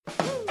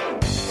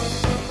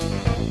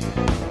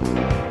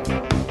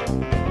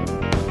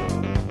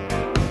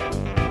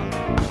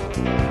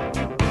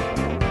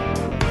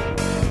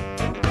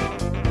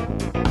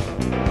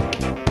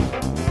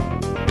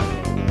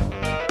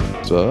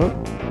What's up?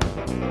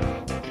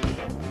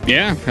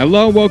 Yeah,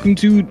 hello, welcome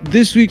to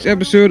this week's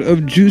episode of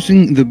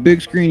Juicing the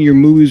Big Screen, your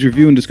movies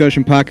review and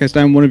discussion podcast.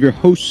 I'm one of your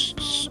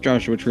hosts,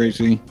 Joshua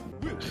Tracy.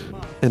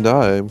 And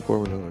I'm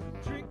Corbin Miller.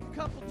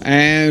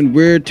 And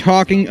we're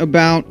talking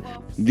about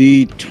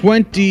the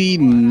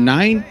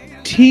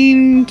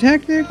 2019,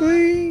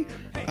 technically,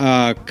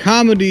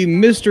 comedy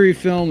mystery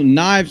film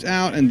Knives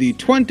Out and the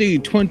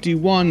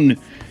 2021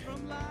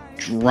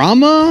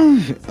 drama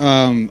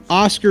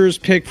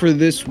Oscars pick for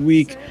this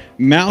week,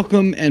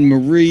 Malcolm and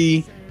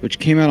Marie, which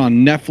came out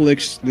on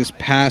Netflix this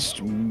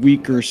past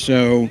week or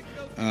so.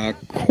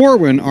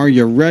 Corwin, are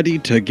you ready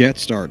to get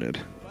started?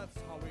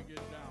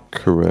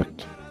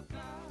 Correct.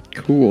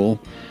 Cool.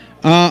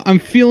 I'm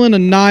feeling a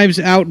Knives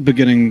Out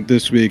beginning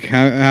this week.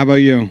 How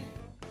about you?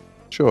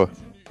 Sure.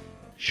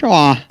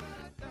 All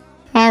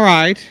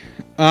right.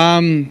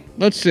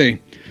 Let's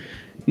see.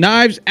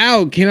 Knives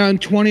Out came out in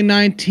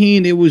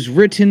 2019. It was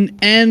written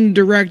and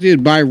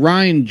directed by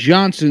Rian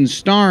Johnson,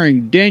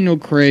 starring Daniel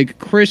Craig,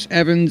 Chris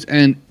Evans,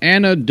 and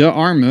Ana de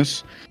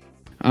Armas.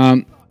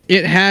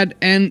 It had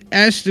an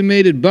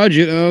estimated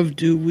budget of,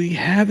 do we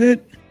have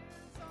it?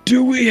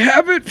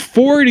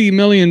 $40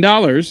 million.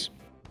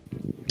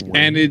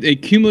 And a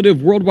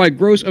cumulative worldwide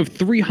gross of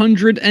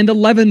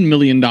 $311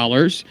 million.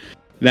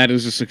 That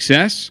is a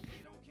success.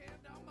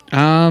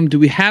 Do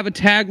we have a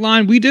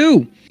tagline? We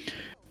do.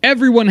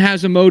 Everyone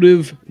has a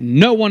motive.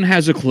 No one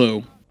has a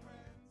clue.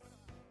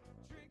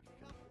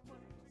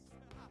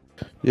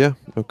 Yeah,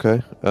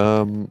 okay.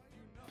 I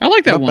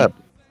like that one. Bad.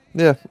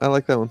 Yeah, I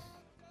like that one.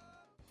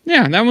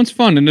 Yeah, that one's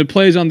fun. And it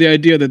plays on the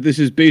idea that this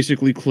is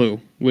basically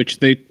Clue, which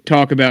they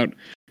talk about.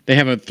 They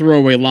have a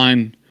throwaway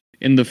line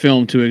in the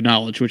film to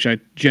acknowledge, which I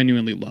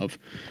genuinely love.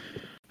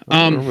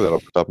 I don't remember that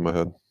off the top of my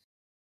head.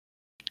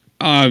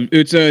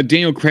 It's a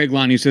Daniel Craig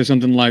line. He says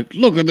something like,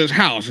 "Look at this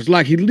house. It's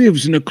like he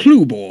lives in a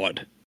clue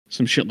board."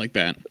 Some shit like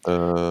that.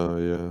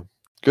 Yeah.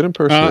 Good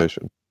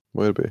impersonation.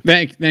 Way to be.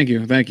 Thank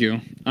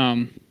you.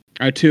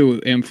 I too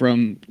am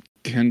from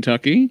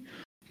Kentucky? ?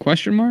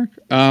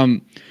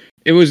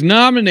 It was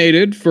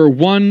nominated for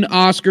one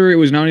Oscar. It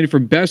was nominated for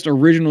Best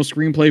Original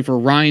Screenplay for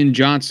Rian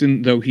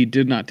Johnson, though he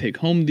did not take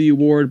home the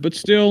award, but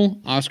still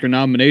Oscar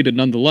nominated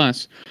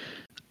nonetheless.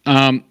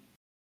 It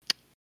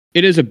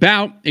is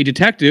about a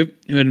detective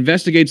who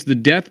investigates the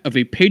death of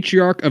a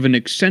patriarch of an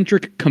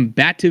eccentric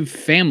combative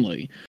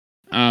family.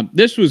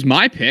 This was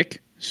my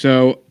pick,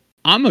 so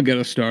I'm gonna get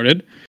us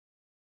started.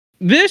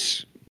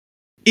 This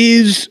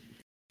is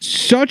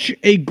such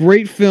a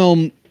great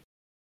film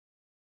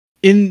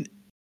in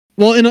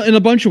a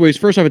bunch of ways.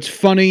 First off, it's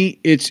funny,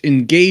 it's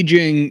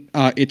engaging,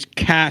 it's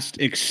cast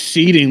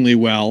exceedingly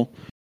well.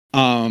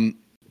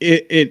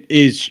 It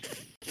is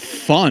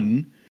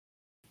fun.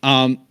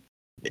 And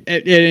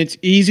it's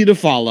easy to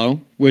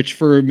follow, which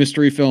for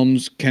mystery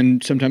films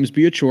can sometimes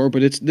be a chore,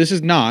 but this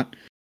is not.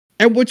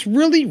 And what's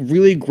really,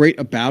 really great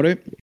about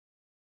it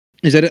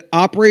is that it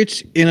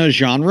operates in a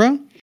genre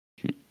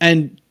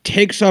and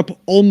takes up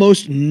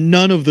almost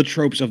none of the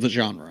tropes of the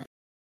genre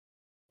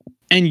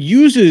and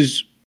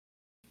uses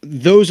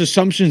those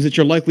assumptions that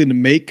you're likely to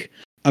make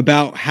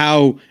about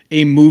how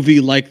a movie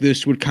like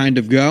this would kind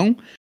of go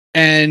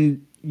and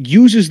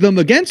uses them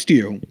against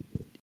you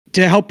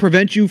to help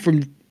prevent you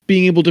from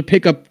being able to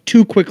pick up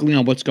too quickly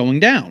on what's going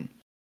down.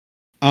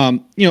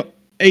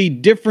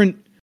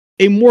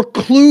 A more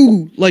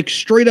Clue, like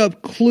straight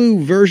up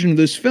Clue version of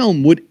this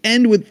film would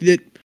end with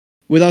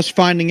us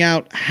finding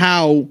out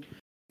how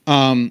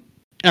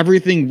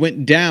everything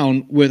went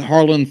down with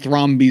Harlan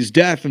Thrombey's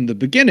death in the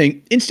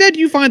beginning. Instead,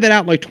 you find that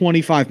out like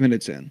 25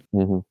 minutes in.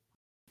 Mm-hmm.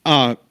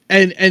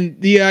 And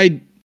the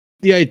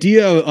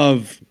idea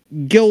of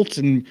guilt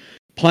and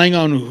playing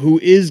on who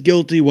is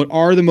guilty, what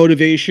are the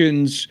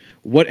motivations,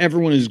 what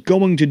everyone is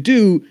going to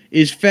do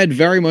is fed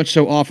very much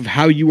so off of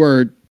how you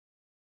are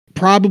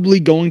probably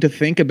going to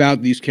think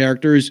about these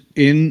characters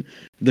in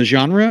the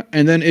genre,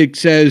 and then it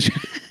says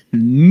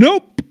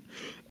nope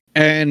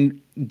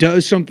and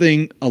does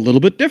something a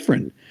little bit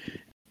different.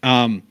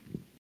 And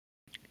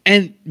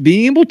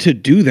being able to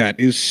do that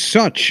is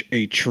such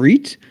a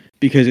treat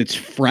because it's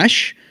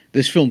fresh.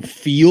 This film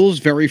feels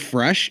very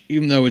fresh,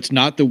 even though it's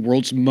not the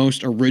world's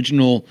most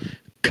original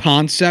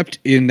concept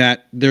in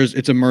that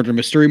it's a murder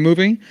mystery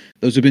movie.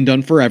 Those have been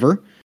done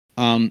forever.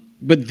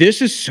 But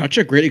this is such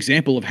a great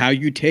example of how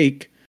you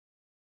take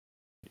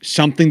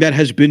something that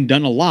has been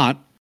done a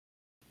lot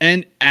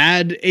and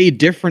add a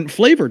different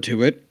flavor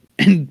to it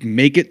and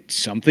make it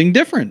something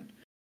different.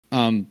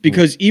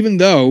 Because even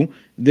though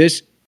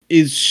this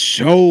is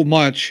so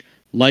much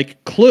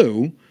like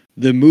Clue,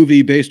 the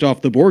movie based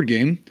off the board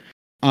game,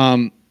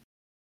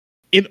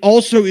 it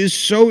also is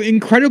so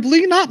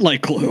incredibly not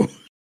like Clue.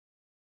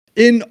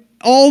 In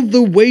all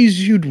the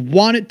ways you'd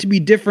want it to be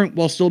different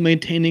while still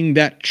maintaining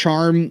that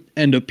charm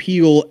and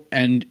appeal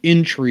and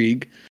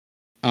intrigue.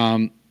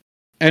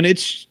 And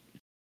it's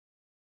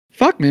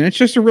it's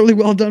just a really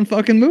well done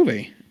fucking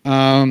movie.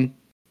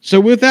 So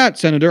with that,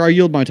 Senator, I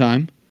yield my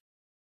time.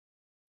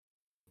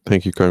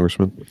 Thank you,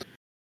 Congressman.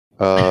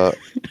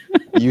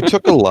 You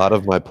took a lot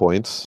of my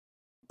points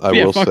I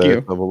Yeah, will fuck say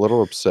you. I'm a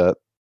little upset.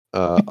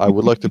 I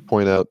would like to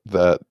point out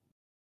that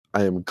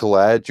I am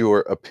glad your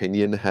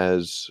opinion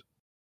has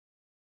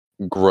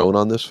grown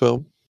on this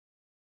film.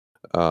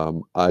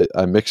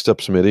 I mixed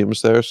up some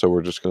idioms there, so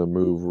we're just going to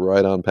move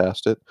right on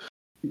past it.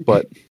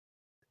 But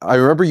I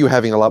remember you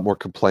having a lot more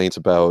complaints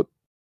about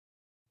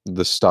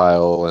the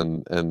style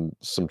and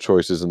some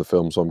choices in the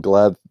film, so I'm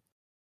glad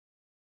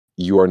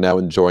you are now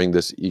enjoying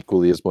this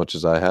equally as much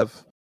as I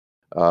have.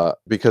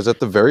 Because at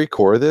the very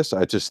core of this,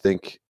 I just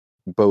think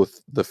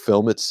both the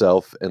film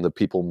itself and the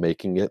people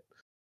making it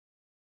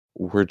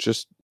were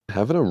just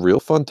having a real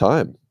fun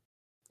time.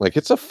 Like,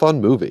 it's a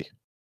fun movie.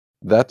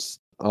 That's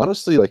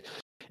honestly like,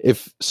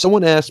 if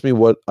someone asked me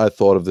what I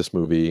thought of this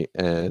movie,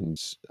 and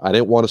I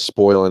didn't want to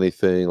spoil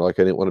anything, like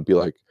I didn't want to be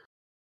like,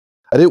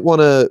 I didn't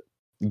want to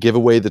give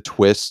away the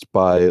twist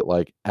by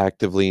like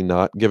actively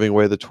not giving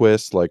away the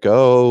twist, like,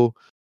 oh,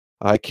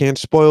 I can't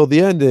spoil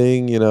the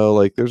ending,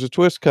 like there's a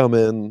twist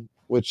coming,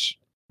 which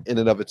in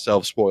and of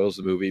itself spoils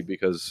the movie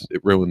because it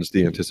ruins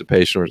the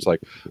anticipation. Or it's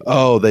like,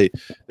 oh, they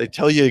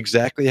tell you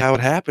exactly how it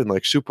happened,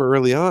 like super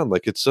early on,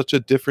 like it's such a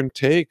different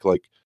take,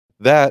 like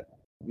that,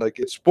 like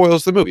it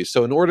spoils the movie.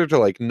 So in order to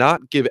like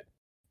not give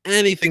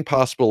anything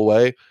possible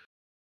away,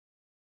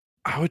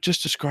 I would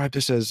just describe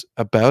this as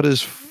about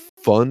as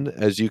fun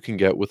as you can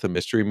get with a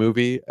mystery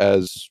movie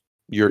as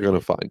you're gonna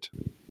find.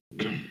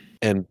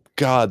 And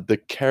God, the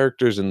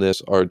characters in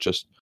this are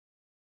just,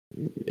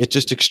 it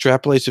just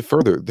extrapolates it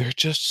further. They're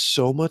just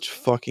so much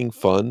fucking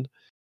fun,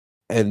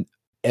 and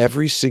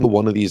every single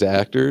one of these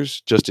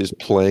actors just is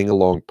playing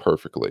along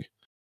perfectly.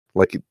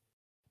 Like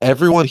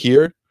everyone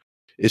here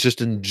is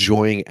just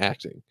enjoying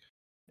acting.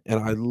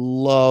 And I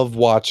love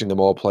watching them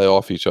all play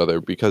off each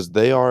other because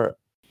they are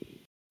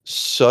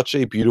such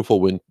a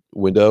beautiful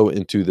window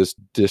into this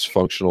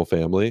dysfunctional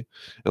family.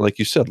 And like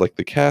you said, like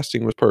the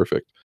casting was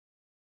perfect.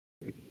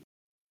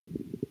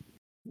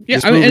 Yeah,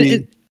 This I mean,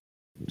 movie,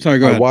 sorry,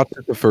 go I ahead. watched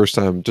it the first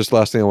time. Just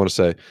last thing I want to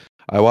say,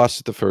 I watched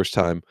it the first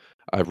time.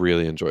 I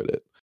really enjoyed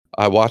it.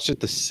 I watched it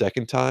the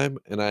second time,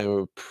 and I'm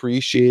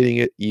appreciating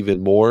it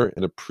even more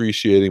and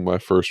appreciating my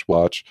first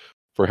watch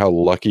for how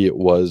lucky it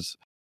was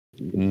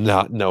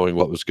not knowing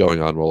what was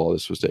going on while all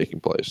this was taking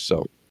place.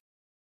 So,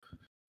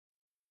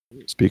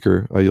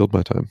 Speaker, I yield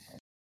my time.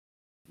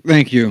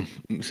 Thank you,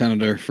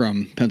 Senator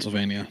from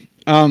Pennsylvania.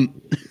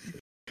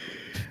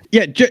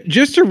 Yeah,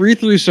 just to read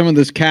through some of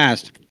this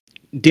cast: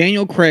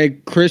 Daniel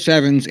Craig, Chris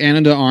Evans,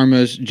 Ana de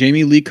Armas,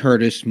 Jamie Lee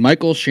Curtis,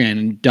 Michael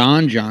Shannon,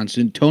 Don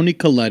Johnson, Tony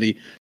Colletti,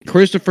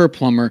 Christopher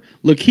Plummer,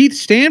 Lakeith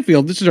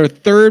Stanfield. This is our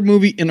third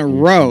movie in a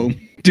row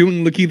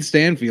doing Lakeith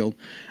Stanfield.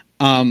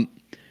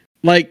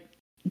 Like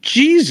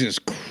Jesus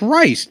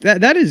Christ,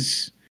 that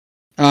is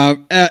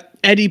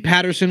Eddie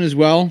Patterson as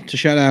well. To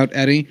shout out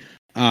Eddie.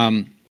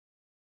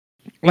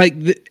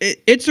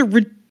 It's a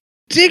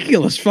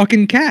ridiculous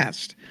fucking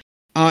cast.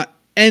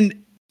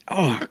 And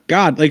oh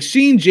God, like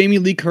seeing Jamie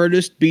Lee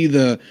Curtis be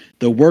the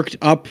worked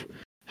up,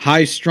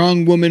 high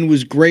strung woman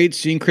was great.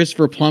 Seeing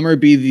Christopher Plummer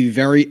be the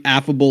very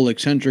affable,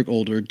 eccentric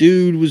older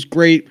dude was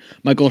great.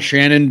 Michael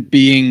Shannon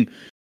being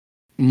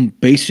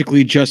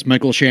basically just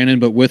Michael Shannon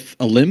but with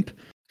a limp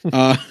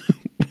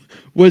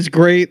was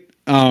great.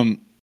 And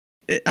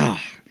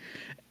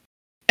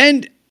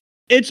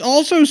it's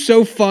also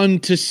so fun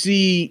to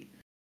see,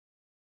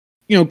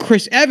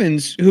 Chris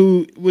Evans,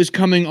 who was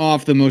coming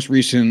off the most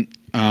recent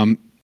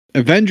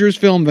Avengers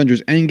film,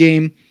 Avengers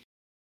Endgame,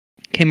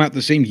 came out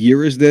the same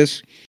year as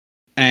this.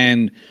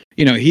 And,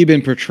 he'd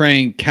been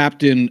portraying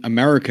Captain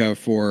America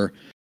for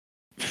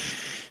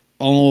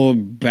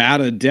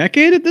about a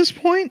decade at this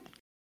point.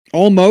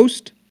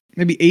 Almost.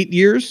 Maybe 8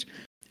 years.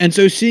 And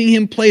so seeing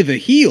him play the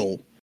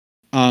heel,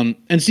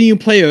 and seeing him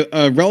play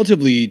a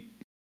relatively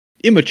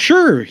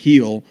immature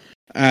heel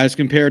as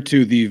compared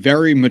to the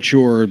very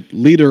mature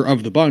leader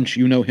of the bunch,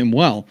 you know him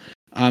well,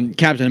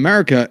 Captain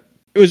America,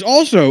 it was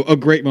also a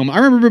great moment.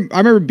 I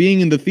remember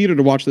being in the theater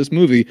to watch this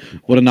movie.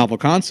 What a novel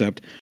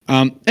concept.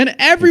 And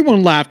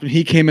everyone laughed when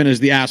he came in as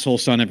the asshole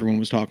son everyone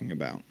was talking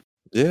about.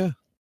 Yeah.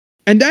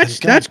 And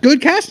that's good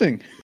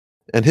casting.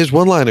 And his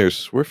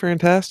one-liners were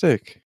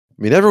fantastic.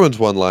 I mean, everyone's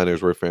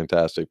one-liners were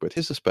fantastic, but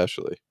his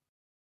especially.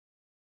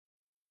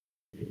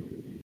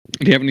 Do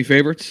you have any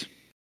favorites?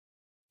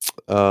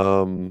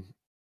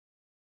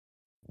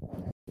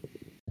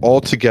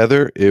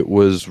 Altogether, it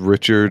was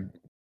Richard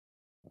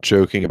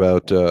joking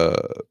about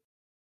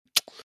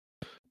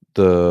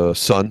the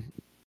son,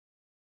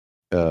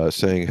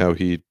 saying how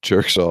he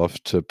jerks off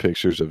to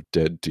pictures of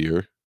dead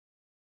deer.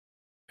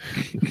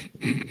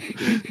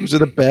 He was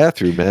in a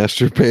bathroom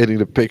masturbating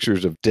to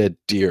pictures of dead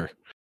deer.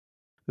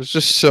 It's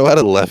just so out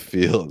of left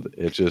field.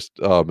 It just,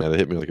 oh man, it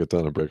hit me like a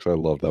ton of bricks. I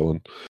love that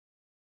one.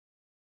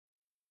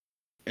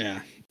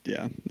 Yeah.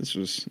 This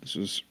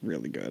was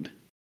really good.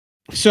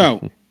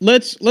 So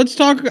let's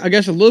talk, I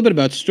guess, a little bit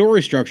about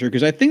story structure,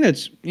 because I think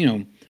that's,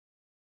 in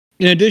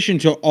addition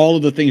to all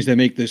of the things that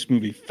make this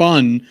movie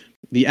fun,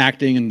 the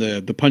acting and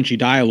the punchy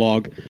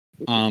dialogue,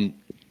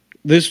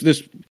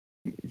 this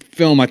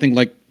film, I think,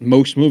 like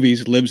most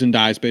movies, lives and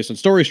dies based on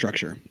story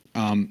structure.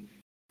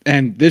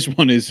 And this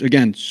one is,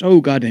 again, so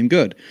goddamn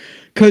good.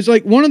 Because,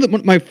 like,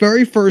 my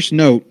very first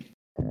note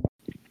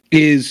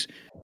is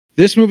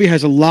this movie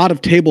has a lot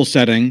of table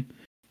setting,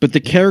 but the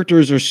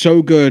characters are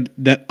so good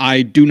that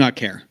I do not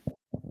care.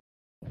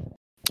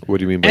 What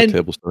do you mean by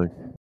table setting?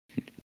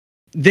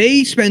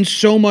 They spend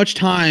so much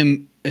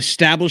time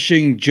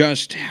establishing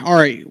just, all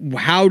right,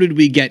 how did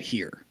we get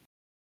here?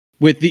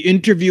 With the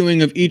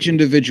interviewing of each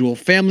individual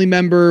family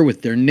member,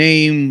 with their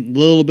name, a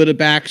little bit of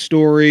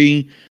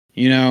backstory,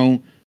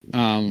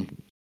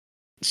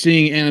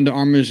 seeing Ana de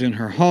Armas in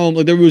her home.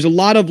 Like, there was a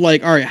lot of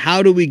like, all right,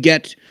 how do we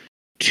get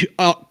to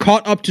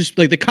caught up to,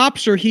 like, the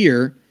cops are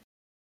here.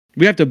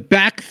 We have to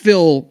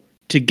backfill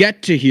to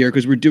get to here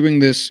because we're doing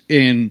this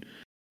in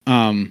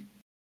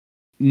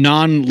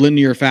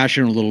non-linear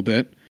fashion a little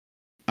bit.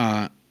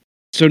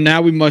 So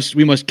now we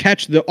must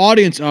catch the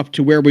audience up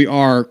to where we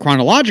are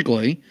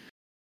chronologically.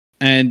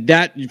 And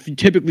that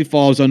typically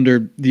falls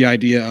under the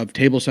idea of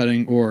table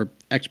setting or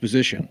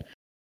exposition,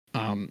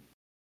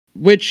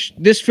 which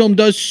this film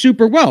does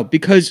super well,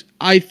 because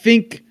I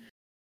think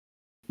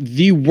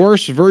the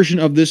worst version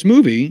of this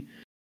movie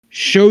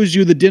shows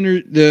you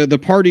the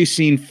party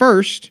scene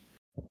first,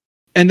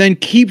 and then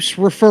keeps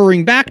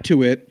referring back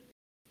to it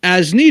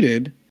as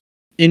needed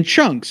in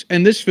chunks.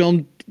 And this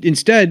film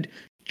instead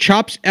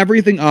chops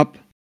everything up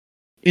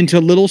into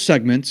little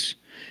segments,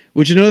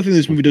 which is another thing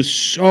this movie does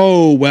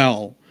so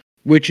well,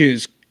 which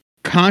is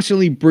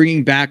constantly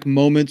bringing back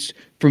moments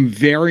from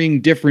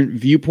varying different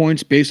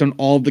viewpoints based on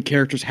all of the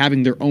characters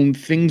having their own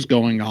things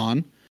going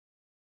on,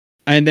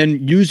 and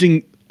then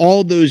using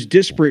all those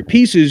disparate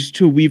pieces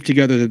to weave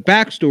together the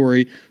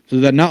backstory so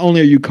that not only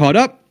are you caught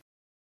up,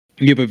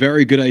 you have a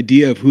very good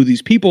idea of who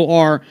these people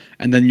are,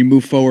 and then you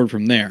move forward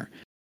from there.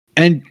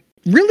 And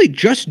really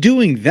just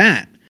doing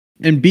that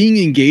and being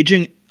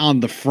engaging on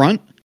the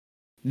front,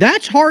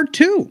 that's hard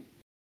too.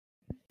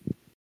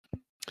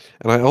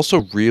 And I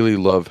also really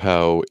love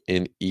how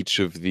in each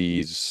of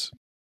these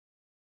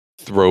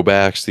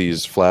throwbacks,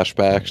 these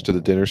flashbacks to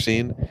the dinner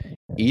scene,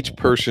 each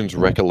person's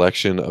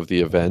recollection of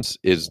the events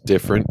is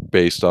different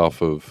based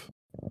off of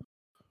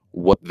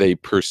what they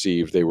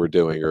perceived they were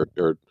doing,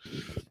 or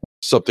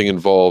something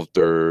involved,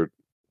 or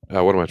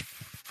what am I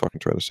fucking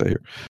trying to say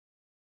here?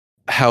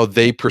 How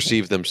they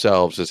perceive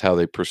themselves is how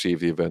they perceive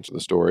the events of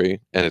the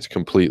story, and it's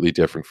completely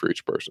different for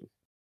each person.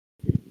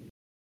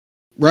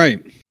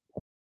 Right.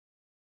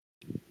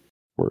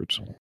 Words.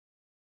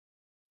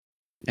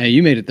 Hey,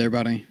 you made it there,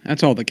 buddy.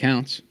 That's all that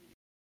counts.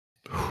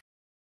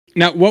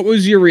 Now, what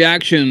was your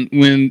reaction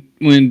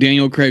when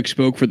Daniel Craig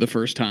spoke for the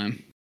first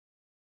time?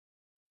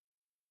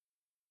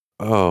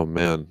 Oh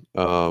man,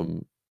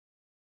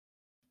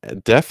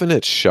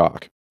 definite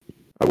shock.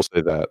 I will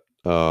say that.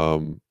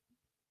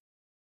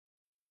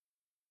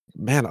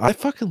 Man, I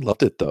fucking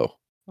loved it though.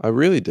 I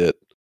really did.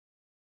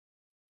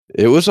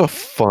 It was a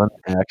fun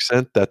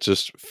accent that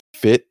just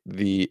fit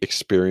the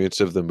experience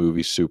of the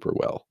movie super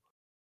well.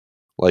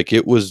 Like,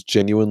 it was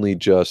genuinely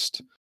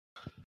just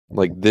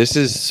like, this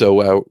is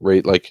so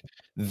outrageous. Like,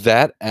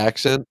 that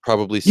accent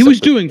probably he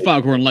was doing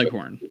Foghorn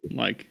Leghorn,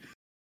 like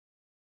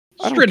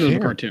straight out of a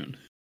cartoon.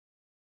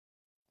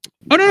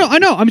 Oh no, I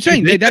know. I'm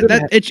saying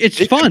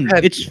it's fun.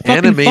 It's fucking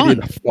animated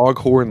fun.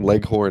 Foghorn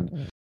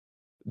Leghorn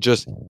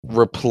just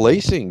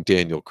replacing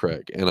Daniel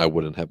Craig, and I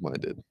wouldn't have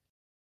minded.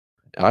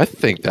 I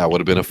think that would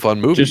have been a fun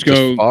movie. Just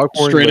go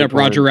straight up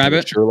Roger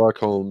Rabbit, Sherlock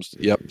Holmes.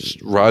 Yep,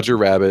 Roger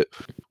Rabbit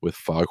with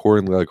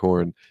Foghorn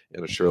Leghorn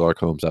and a Sherlock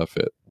Holmes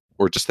outfit,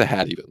 or just the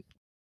hat even.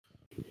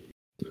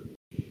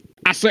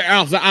 I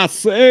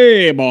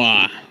say,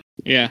 boy.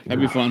 Yeah, that'd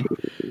be fun.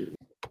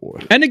 Boy.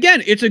 And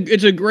again, it's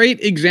a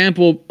great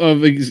example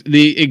of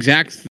the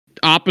exact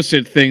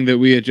opposite thing that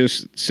we had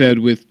just said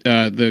with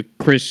the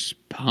Chris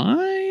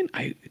Pine.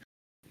 I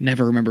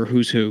never remember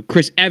who's who.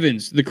 Chris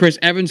Evans, the Chris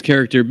Evans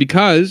character,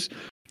 because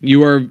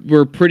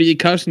we're pretty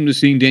accustomed to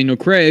seeing Daniel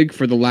Craig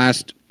for the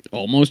last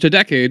almost a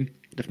decade,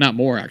 if not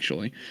more,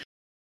 actually,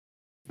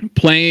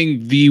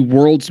 playing the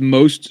world's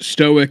most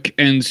stoic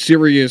and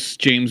serious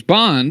James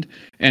Bond,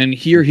 and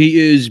here he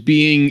is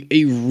being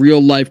a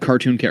real life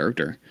cartoon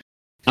character.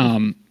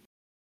 In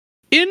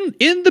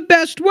the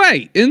best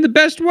way.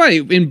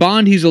 In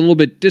Bond, he's a little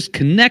bit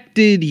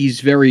disconnected.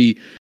 He's very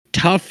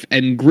tough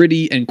and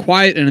gritty and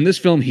quiet. And in this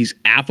film, he's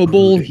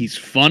affable. He's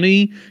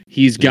funny.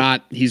 He's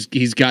got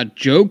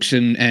jokes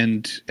and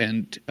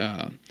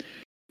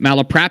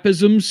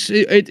malapropisms.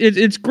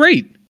 It's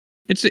great.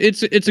 It's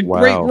a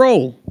great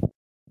role.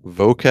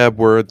 Vocab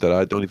word that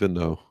I don't even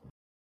know.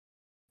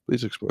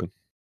 Please explain.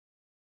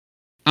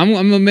 I'm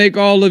gonna make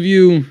all of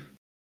you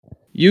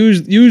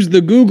use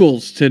the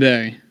Googles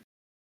today.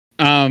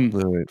 All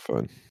right,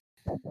 fine.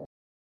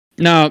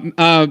 Now,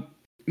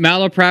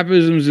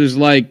 malapropisms is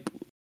like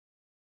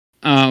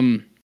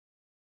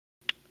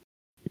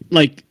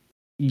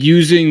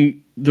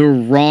using the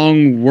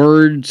wrong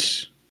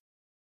words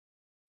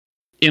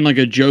in like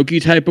a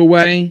jokey type of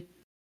way.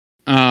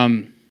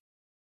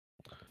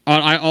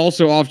 I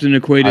also often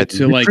equate it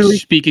to like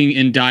speaking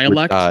in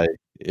dialect.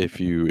 If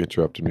you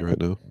interrupted me right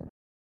now.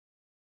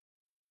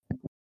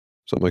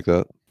 Something like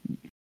that.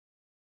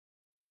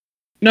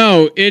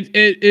 No,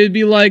 it'd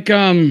be like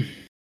God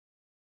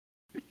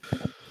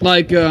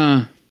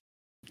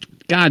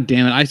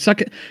damn it! I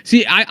suck at.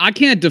 See, I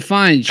can't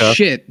define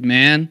shit,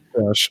 man.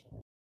 Gosh,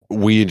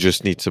 we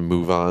just need to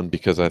move on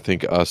because I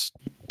think us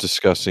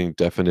discussing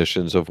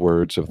definitions of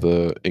words of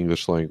the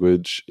English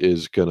language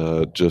is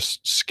gonna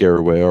just scare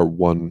away our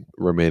one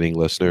remaining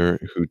listener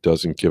who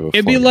doesn't give a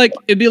It'd fuck. be like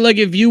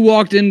if you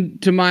walked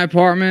into my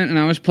apartment and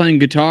I was playing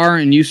guitar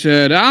and you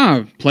said,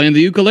 playing the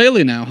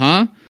ukulele now,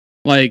 huh?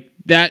 Like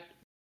that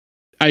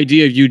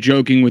idea of you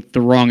joking with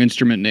the wrong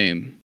instrument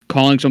name,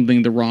 calling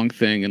something the wrong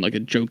thing in like a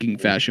joking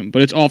fashion,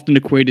 but it's often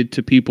equated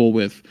to people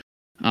with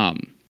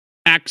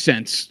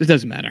accents. It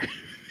doesn't matter.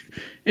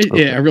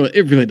 Yeah, it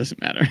really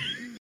doesn't matter.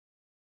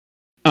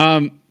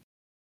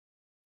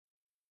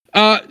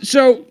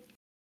 So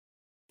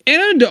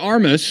Anna de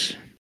Armas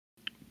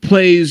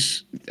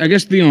plays, I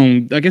guess we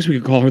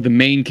could call her the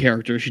main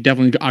character. She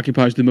definitely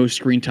occupies the most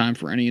screen time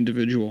for any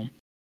individual.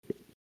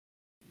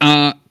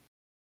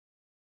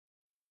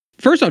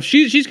 First off,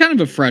 she's kind of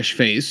a fresh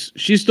face.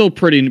 She's still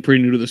pretty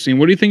new to the scene.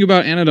 What do you think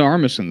about Anna de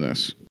Armas in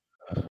this?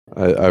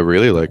 I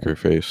really like her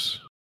face.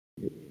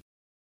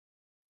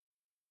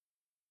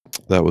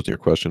 That wasn't your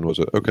question, was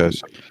it? Okay,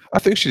 so I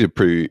think she did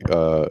pretty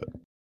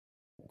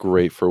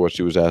great for what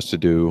she was asked to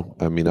do.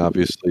 I mean,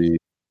 obviously,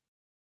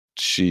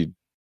 she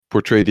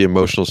portrayed the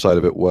emotional side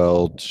of it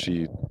well.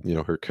 She,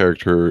 her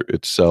character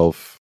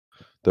itself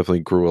definitely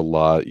grew a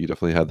lot. You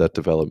definitely had that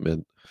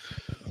development.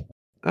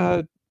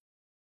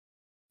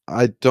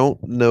 I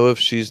don't know if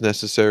she's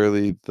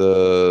necessarily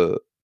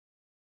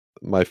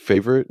my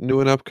favorite new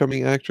and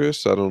upcoming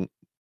actress. I don't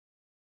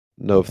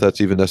know if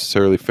that's even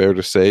necessarily fair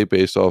to say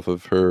based off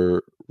of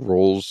her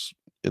roles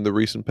in the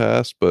recent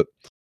past, but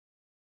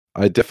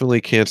I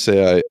definitely can't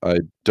say I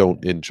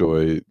don't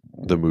enjoy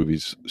the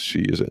movies she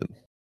is in.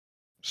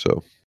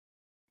 So,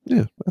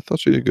 yeah, I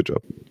thought she did a good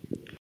job.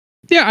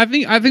 Yeah,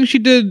 I think she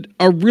did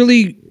a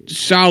really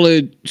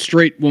solid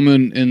straight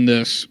woman in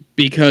this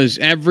because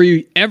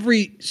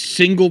every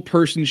single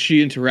person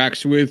she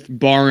interacts with,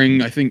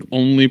 barring I think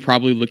only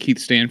probably Lakeith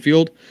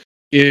Stanfield,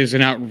 is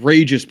an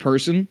outrageous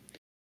person.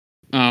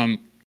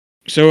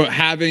 So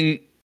having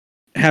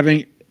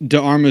de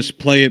Armas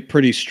play it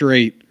pretty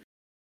straight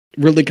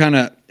really kind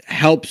of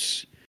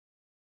helps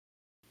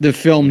the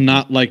film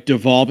not like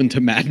devolve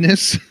into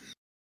madness.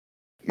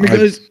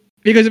 Because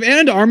if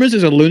Anna de Armas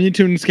is a Looney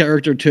Tunes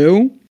character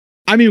too,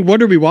 I mean,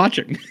 what are we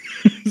watching?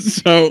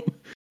 so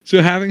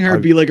having her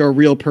be like a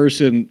real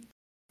person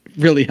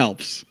really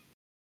helps.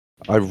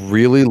 I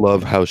really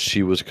love how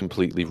she was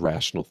completely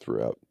rational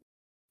throughout.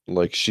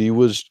 Like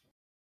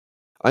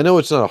I know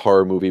it's not a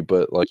horror movie,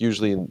 but like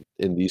usually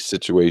in these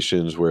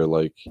situations where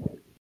like,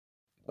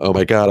 oh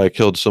my God, I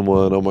killed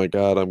someone. Oh my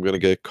God, I'm gonna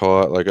get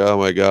caught. Like, oh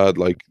my God,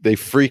 like they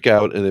freak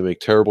out and they make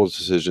terrible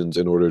decisions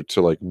in order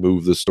to like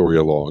move the story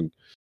along.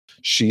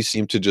 She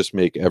seemed to just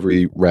make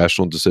every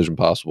rational decision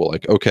possible.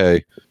 Like,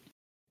 okay,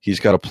 he's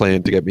got a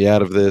plan to get me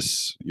out of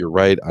this. You're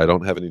right. I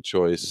don't have any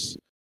choice.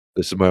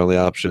 This is my only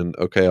option.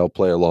 Okay, I'll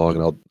play along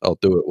and I'll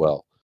do it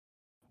well.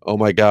 Oh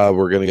my God,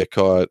 we're gonna get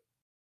caught.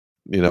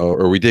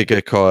 Or we did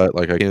get caught.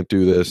 Like, I can't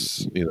do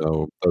this.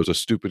 That was a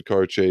stupid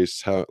car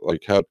chase. How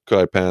could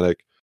I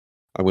panic?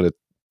 I'm gonna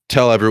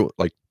tell everyone.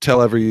 I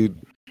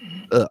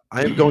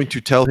am going to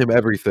tell him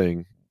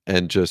everything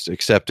and just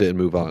accept it and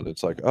move on.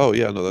 It's like, oh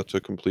yeah, no, that's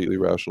a completely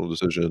rational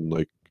decision.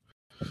 Like,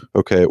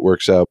 okay, it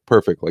works out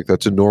perfect. Like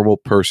that's a normal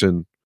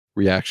person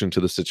reaction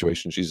to the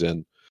situation she's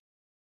in.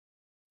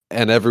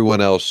 And everyone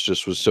else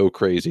just was so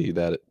crazy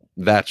that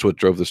that's what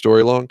drove the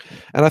story along.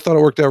 And I thought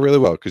it worked out really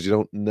well because you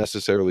don't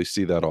necessarily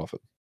see that often.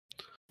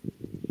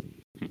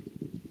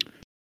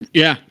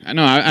 Yeah, I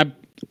know. I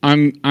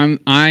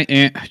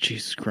am.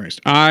 Jesus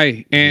Christ,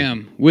 I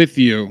am with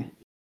you,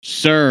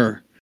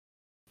 sir.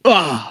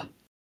 Ugh.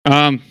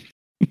 All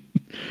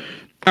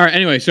right.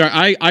 Anyway, so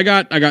I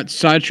got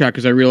sidetracked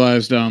because I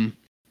realized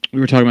we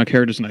were talking about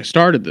characters and I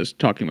started this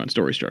talking about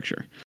story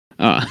structure.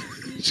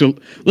 So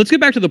let's get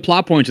back to the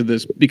plot points of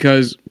this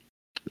because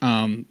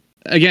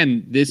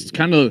again, it's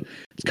kind of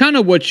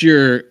what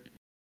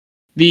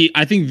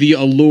I think the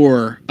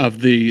allure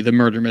of the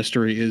murder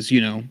mystery is,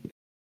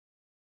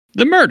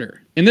 the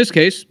murder. In this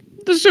case,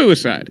 the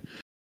suicide.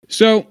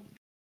 So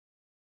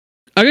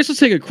I guess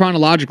let's take it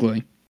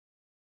chronologically.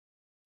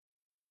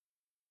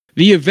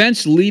 The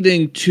events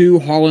leading to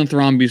Harlan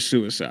Thrombey's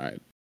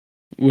suicide,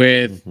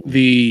 with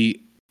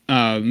the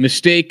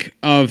mistake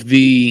of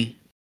the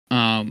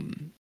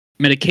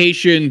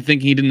medication,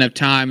 thinking he didn't have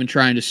time, and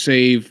trying to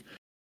save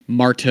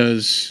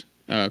Marta's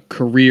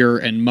career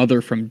and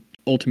mother from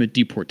ultimate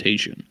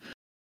deportation.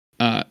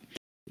 I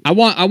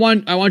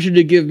want you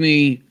to give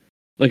me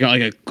I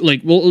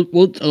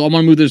want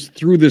to move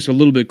through this a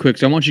little bit quick.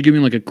 So I want you to give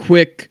me like a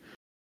quick.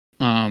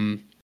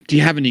 Do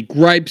you have any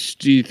gripes?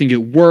 Do you think it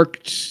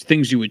worked?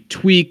 Things you would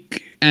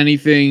tweak?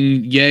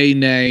 Anything? Yay,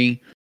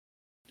 nay?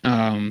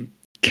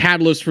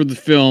 Catalyst for the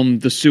film,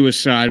 the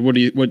suicide.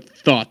 What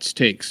thoughts,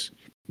 takes?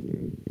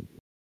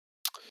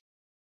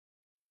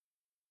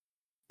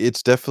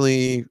 it's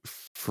definitely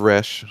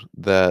fresh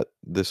that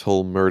this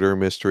whole murder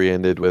mystery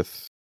ended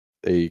with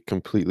a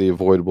completely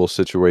avoidable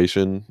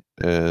situation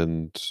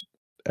and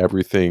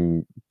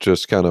everything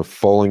just kind of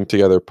falling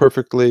together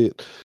perfectly.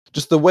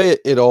 Just the way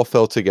it all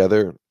fell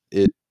together,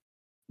 it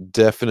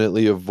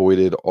definitely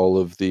avoided all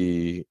of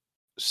the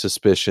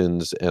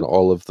suspicions and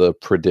all of the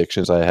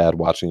predictions I had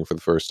watching for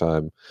the first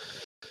time.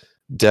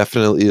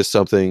 Definitely is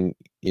something,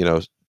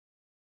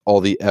 all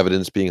the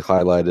evidence being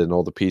highlighted and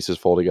all the pieces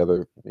fall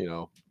together,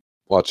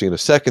 watching it a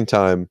second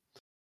time,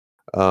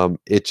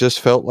 it just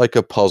felt like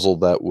a puzzle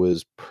that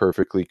was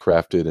perfectly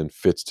crafted and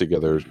fits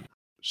together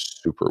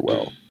super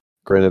well.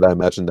 Granted, I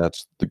imagine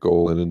that's the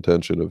goal and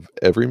intention of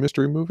every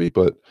mystery movie,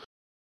 but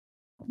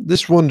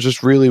this one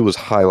just really was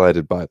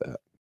highlighted by that.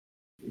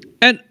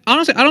 And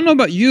honestly, I don't know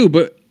about you,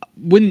 but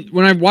when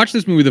I watched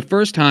this movie the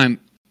first time,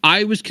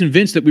 I was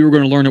convinced that we were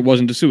going to learn it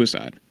wasn't a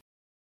suicide.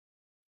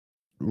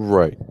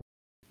 Right.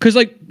 Because,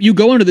 like, you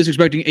go into this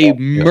expecting a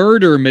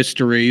murder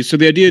mystery, so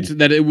the idea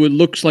that it would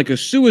looks like a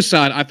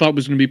suicide, I thought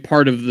was going to be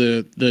part of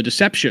the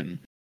deception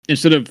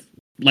instead of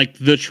like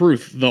the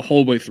truth the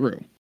whole way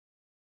through.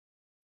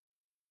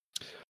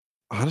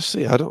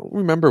 Honestly, I don't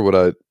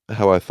remember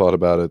how I thought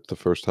about it the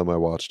first time I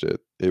watched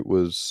it.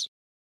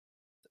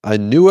 I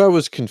knew I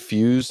was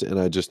confused and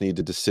I just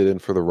needed to sit in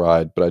for the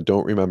ride, but I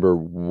don't remember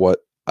what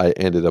I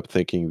ended up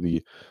thinking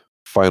the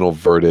final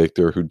verdict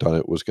or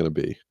whodunit was going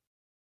to be.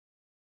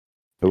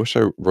 I wish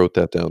I wrote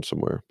that down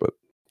somewhere, but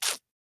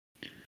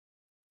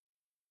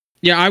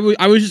yeah,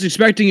 I was just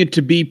expecting it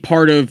to be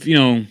part of,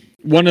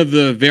 one of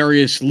the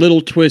various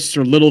little twists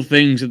or little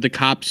things that the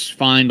cops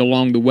find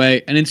along the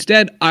way. And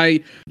instead,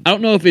 I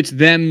don't know if it's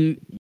them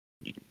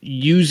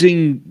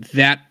using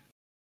that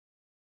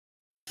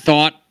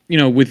thought,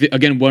 with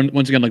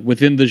once again, like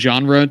within the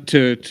genre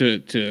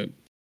to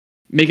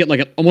make it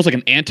like almost like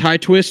an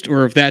anti-twist,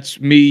 or if that's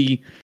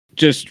me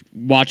just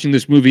watching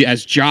this movie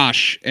as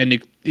Josh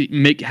and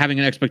having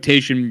an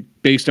expectation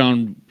based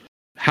on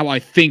how I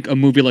think a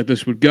movie like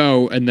this would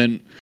go, and then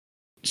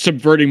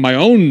subverting my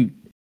own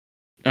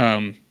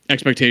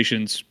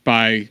expectations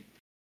by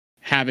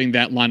having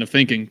that line of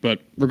thinking.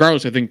 But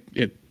regardless, I think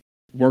it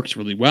works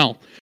really well.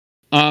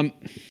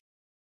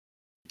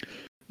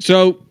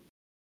 So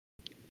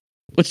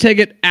let's take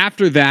it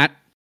after that.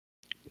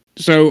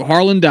 So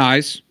Harlan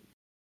dies,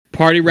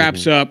 party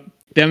wraps up,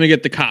 then we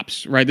get the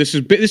cops, right? This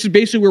is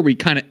basically where we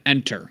kind of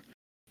enter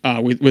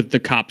with the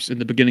cops in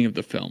the beginning of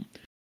the film.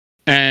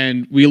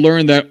 And we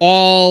learn that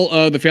all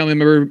of the family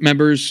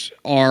members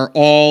are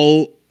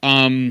all,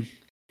 I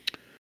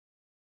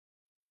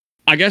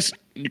guess,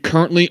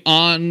 currently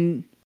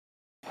on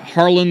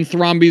Harlan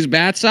Thrombey's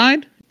bad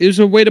side, is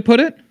a way to put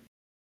it.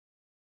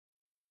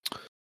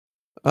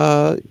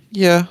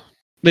 Yeah.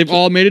 They've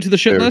all made it to the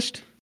shit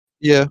list?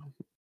 Yeah.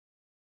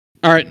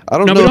 All right. I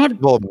don't know if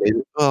they've all made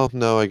it. Well,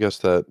 no, I guess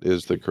that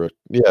is the correct.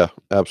 Yeah,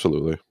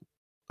 absolutely.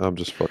 I'm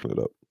just mucking it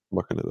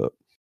up.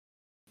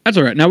 That's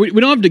all right. Now, we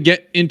don't have to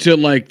get into,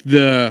 like,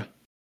 the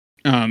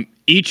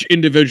each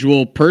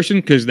individual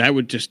person, because that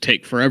would just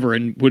take forever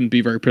and wouldn't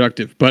be very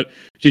productive. But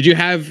did you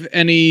have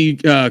any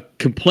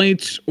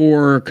complaints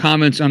or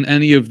comments on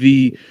any of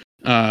the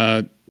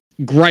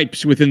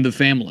gripes within the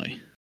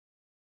family?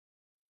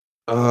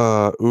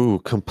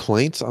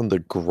 Complaints on the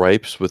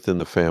gripes within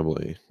the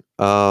family.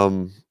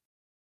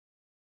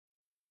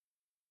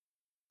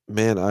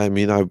 Man, I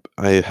mean,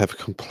 I have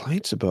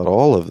complaints about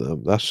all of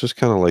them. That's just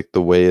kind of like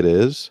the way it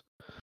is.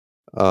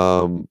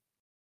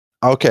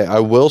 Okay, I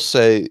will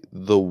say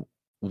the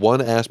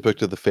one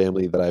aspect of the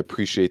family that I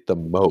appreciate the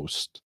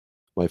most,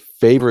 my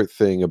favorite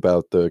thing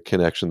about the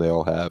connection they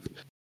all have,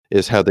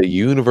 is how they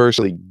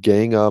universally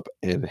gang up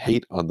and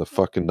hate on the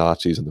fucking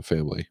Nazis in the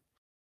family.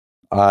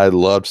 I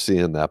loved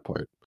seeing that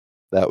part.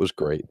 That was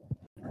great.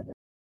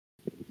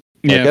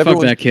 Yeah, fuck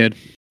that kid.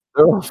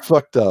 They're all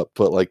fucked up,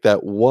 but like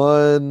that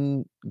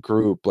one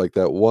group, like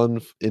that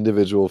one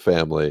individual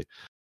family,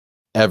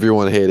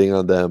 everyone hating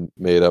on them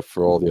made up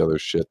for all the other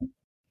shit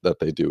that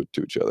they do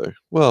to each other.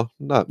 Well,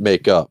 not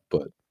make up,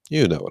 but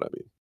you know what I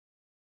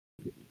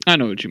mean. I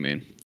know what you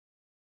mean.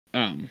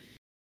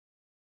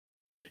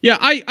 Yeah,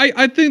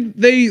 I think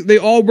they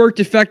all worked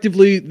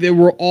effectively. They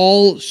were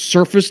all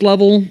surface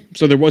level,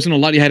 so there wasn't a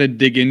lot you had to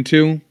dig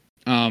into.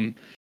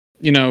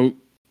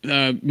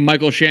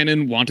 Michael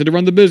Shannon wanted to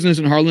run the business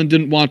and Harlan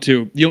didn't want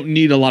to. You don't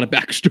need a lot of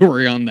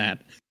backstory on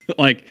that.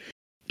 Like,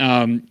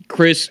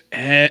 Chris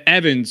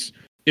Evans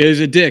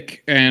is a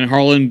dick and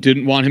Harlan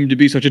didn't want him to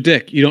be such a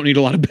dick. You don't need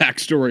a lot of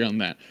backstory on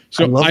that.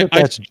 So I love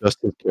that's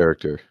just his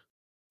character.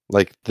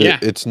 Like,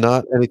 it's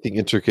not anything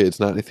intricate. It's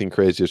not anything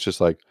crazy. It's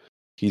just like,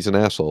 he's an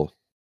asshole.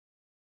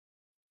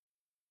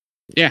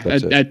 Yeah,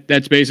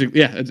 that's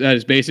basically, that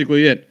is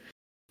basically it.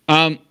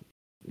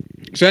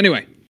 So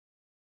anyway,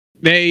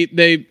 they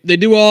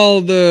do all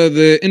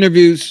the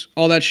interviews,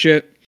 all that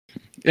shit.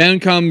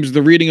 Then comes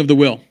the reading of the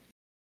will.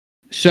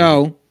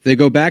 So they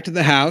go back to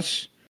the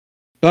house.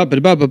 Everything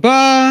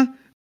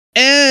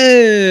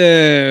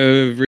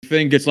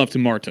gets left to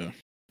Marta.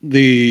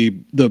 the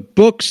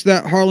books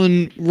that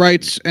Harlan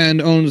writes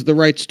and owns the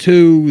rights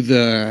to,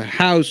 the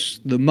house,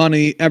 the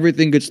money,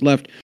 everything gets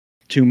left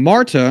to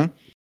Marta.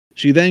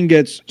 She then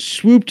gets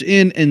swooped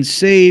in and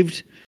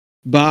saved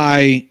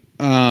by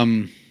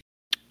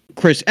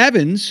Chris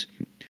Evans,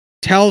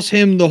 tells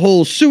him the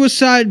whole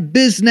suicide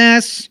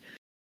business,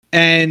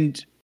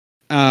 and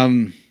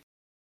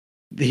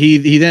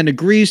he then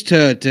agrees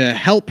to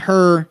help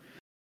her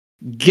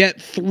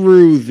get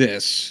through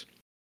this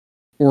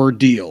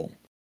ordeal.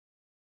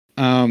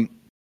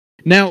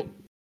 Now,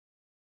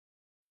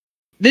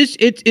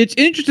 it's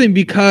interesting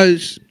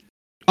because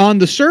on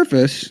the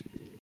surface,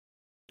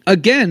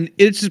 again,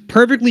 it's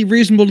perfectly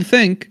reasonable to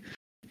think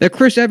that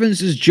Chris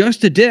Evans is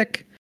just a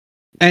dick,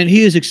 and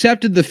he has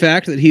accepted the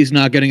fact that he's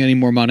not getting any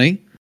more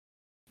money,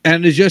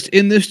 and is just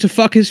in this to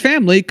fuck his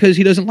family because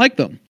he doesn't like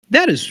them.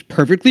 That is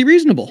perfectly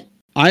reasonable.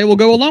 I will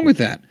go along with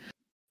that.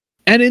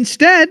 And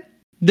instead,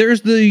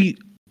 there's the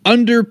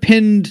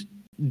underpinned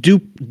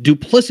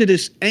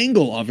duplicitous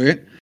angle of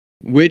it,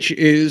 which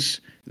is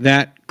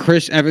that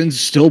Chris Evans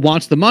still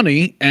wants the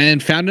money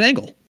and found an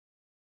angle.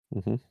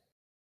 Mm-hmm.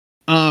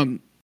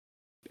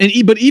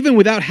 But even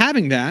without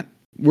having that,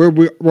 where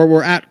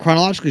we're at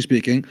chronologically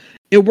speaking,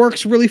 it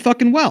works really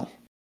fucking well.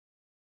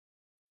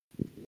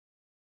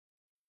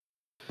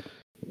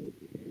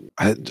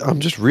 I'm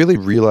just really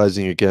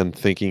realizing again,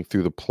 thinking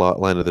through the plot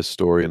line of this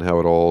story and how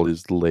it all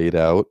is laid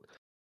out,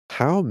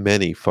 how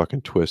many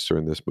fucking twists are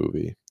in this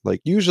movie. Like,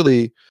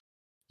 usually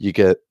you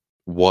get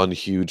one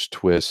huge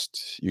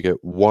twist, you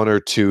get one or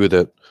two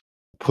that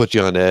put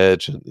you on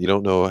edge and you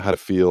don't know how to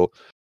feel.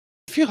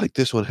 I feel like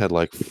this one had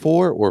like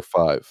 4 or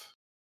 5.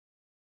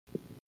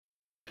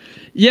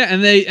 Yeah,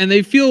 and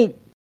they feel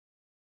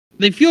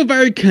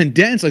very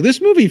condensed. Like,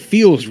 this movie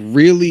feels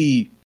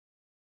really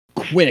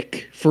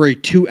quick for a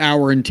 2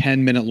 hour and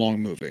 10-minute long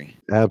movie.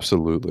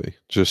 Absolutely.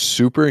 Just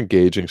super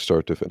engaging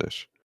start to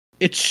finish.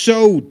 It's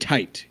so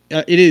tight.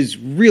 It is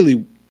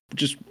really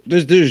just,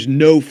 there's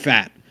no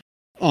fat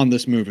on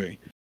this movie.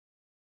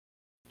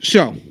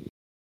 So,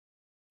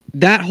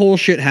 that whole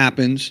shit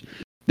happens.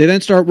 They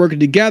then start working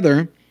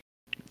together.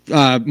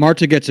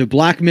 Marta gets a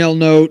blackmail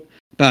note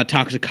about a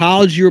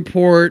toxicology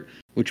report,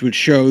 which would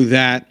show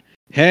that,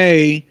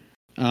 hey,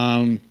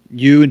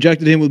 you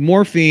injected him with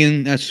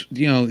morphine. That's,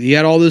 he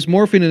had all this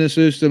morphine in his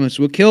system. That's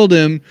what killed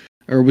him,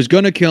 or was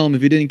going to kill him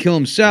if he didn't kill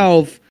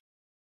himself.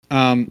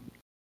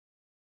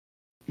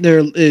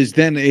 There is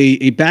then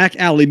a back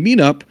alley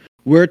meetup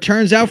where it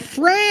turns out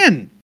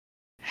Fran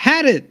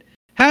had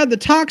the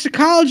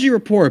toxicology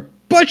report,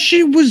 but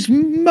she was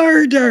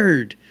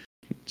murdered.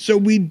 So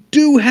we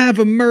do have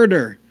a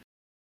murder,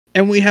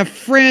 and we have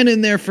Fran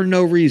in there for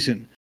no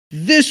reason.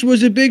 This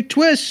was a big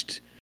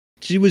twist.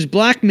 She was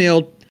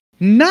blackmailed,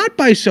 not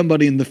by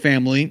somebody in the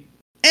family,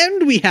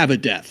 and we have a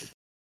death.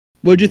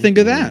 What'd you think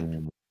of that?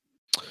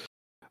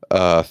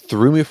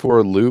 Threw me for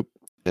a loop,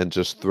 and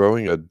just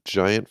throwing a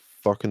giant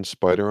fucking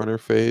spider on her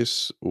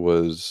face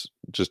was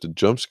just a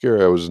jump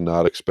scare I was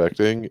not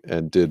expecting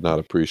and did not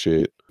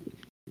appreciate.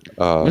 It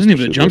wasn't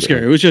even a jump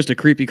scare. It was just a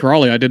creepy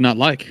crawly I did not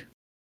like.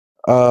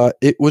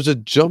 It was a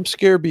jump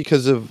scare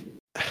because of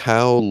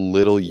how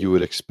little you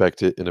would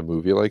expect it in a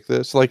movie like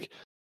this. Like,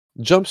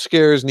 jump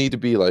scares need to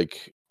be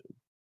like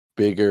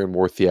bigger and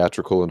more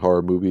theatrical in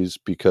horror movies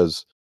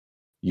because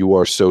you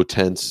are so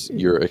tense,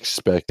 you're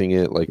expecting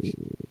it. Like,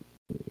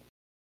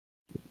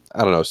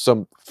 I don't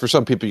know, for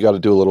some people you got to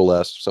do a little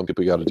less, some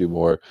people you got to do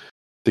more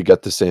to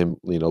get the same,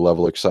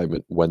 level of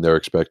excitement when they're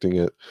expecting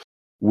it.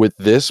 With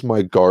this,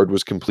 my guard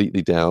was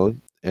completely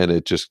down and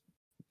it just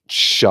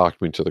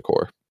shocked me to the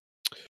core.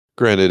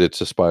 Granted,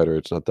 it's a spider,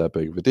 it's not that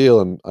big of a deal,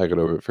 and I got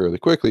over it fairly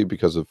quickly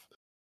because of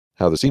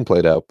how the scene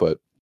played out, but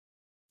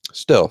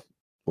still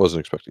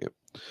wasn't expecting it.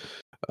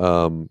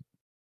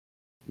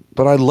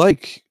 But I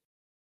like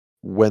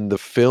when the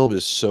film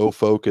is so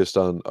focused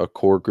on a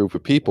core group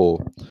of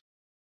people,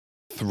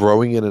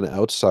 throwing in an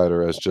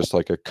outsider as just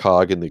like a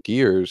cog in the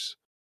gears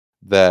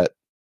that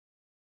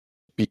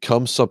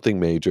becomes something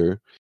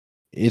major,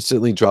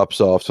 instantly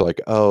drops off to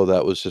like, oh,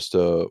 that was just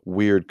a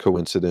weird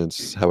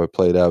coincidence how it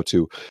played out,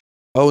 to,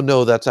 oh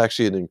no, that's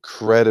actually an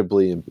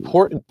incredibly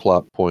important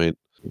plot point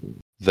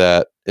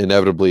that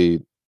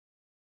inevitably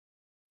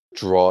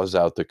draws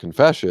out the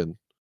confession.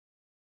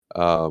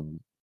 I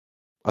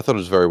thought it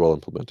was very well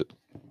implemented.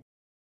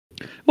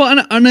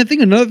 Well, and I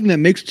think another thing that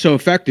makes it so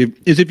effective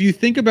is if you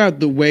think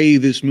about the way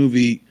this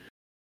movie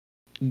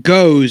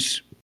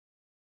goes,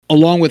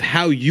 along with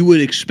how you would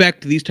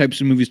expect these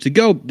types of movies to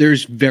go,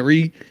 there's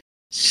very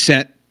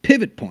set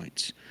pivot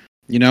points.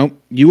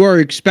 You are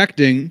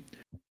expecting,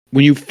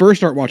 when you first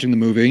start watching the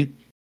movie,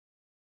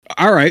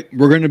 all right,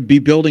 we're going to be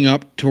building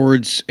up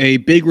towards a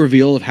big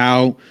reveal of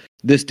how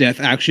this death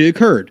actually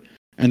occurred.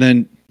 And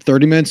then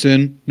 30 minutes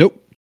in,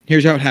 nope,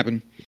 here's how it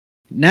happened.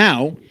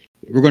 Now,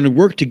 we're going to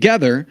work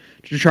together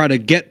to try to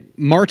get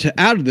Marta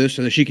out of this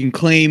so that she can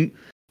claim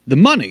the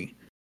money.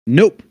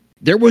 Nope,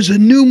 there was a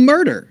new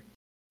murder.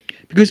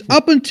 Because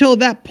up until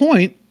that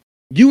point,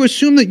 you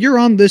assume that you're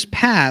on this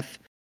path,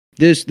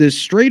 this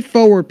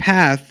straightforward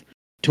path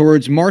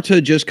towards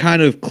Marta just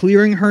kind of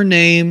clearing her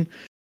name,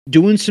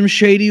 doing some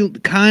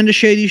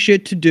shady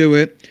shit to do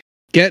it,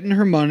 getting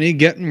her money,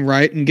 getting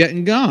right, and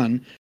getting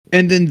gone.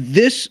 And then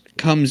this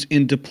comes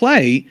into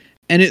play,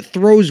 and it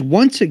throws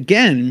once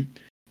again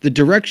the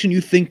direction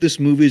you think this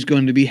movie is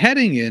going to be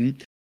heading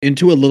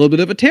into a little bit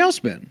of a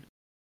tailspin.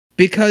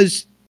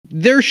 Because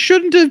there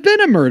shouldn't have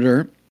been a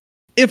murder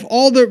if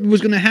all that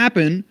was going to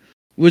happen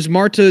was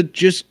Marta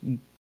just,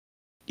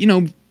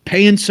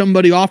 paying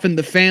somebody off in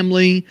the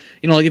family.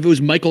 Like if it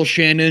was Michael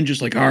Shannon,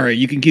 just like, all right,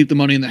 you can keep the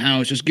money in the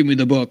house, just give me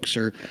the books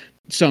or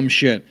some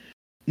shit.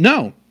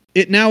 No,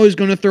 it now is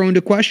going to throw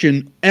into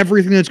question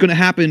everything that's going to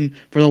happen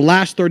for the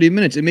last 30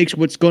 minutes. It makes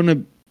what's going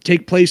to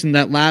take place in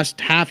that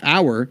last half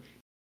hour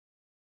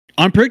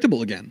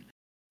unpredictable again.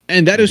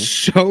 And that is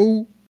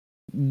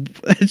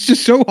it's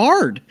just so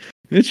hard.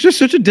 It's just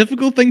such a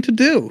difficult thing to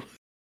do.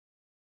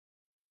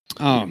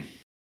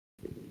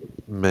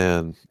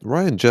 Man,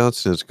 Rian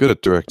Johnson is good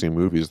at directing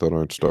movies that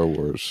aren't Star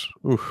Wars.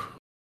 Oof.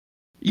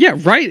 Yeah,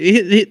 right.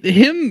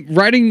 Him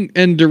writing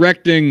and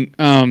directing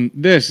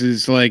this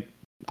is like,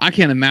 I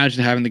can't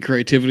imagine having the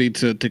creativity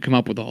to come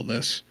up with all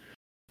this.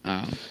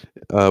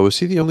 Was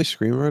he the only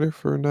screenwriter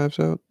for Knives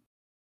Out?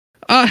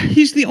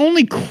 He's the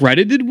only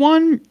credited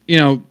one.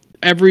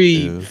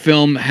 Every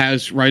film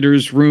has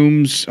writers'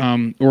 rooms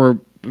or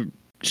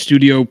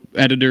studio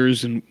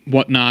editors and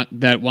whatnot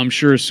that I'm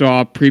sure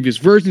saw previous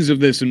versions of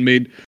this and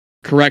made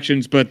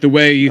corrections. But the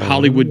way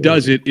Hollywood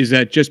does it is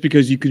that just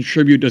because you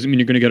contribute doesn't mean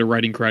you're going to get a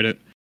writing credit.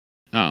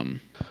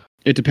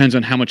 It depends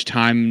on how much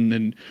time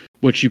and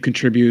what you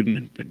contribute,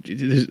 and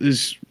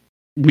there's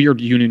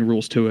weird union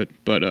rules to it.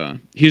 But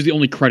he's the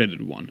only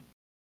credited one.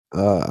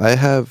 I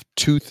have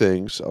two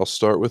things. I'll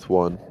start with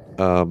one.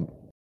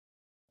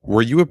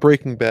 Were you a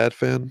Breaking Bad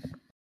fan?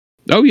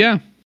 Oh, yeah.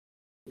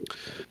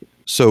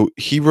 So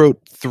he wrote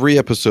 3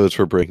 episodes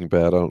for Breaking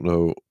Bad. I don't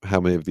know how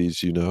many of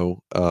these you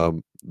know.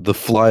 The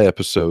Fly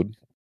episode,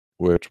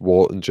 which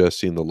Walt and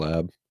Jesse in the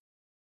lab.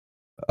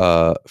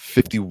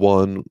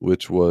 51,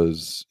 which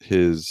was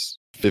his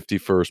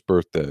 51st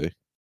birthday.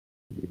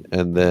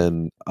 And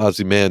then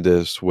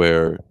Ozymandias,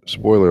 where,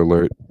 spoiler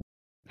alert,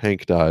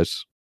 Hank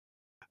dies.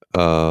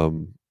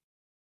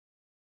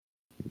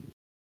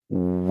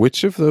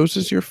 Which of those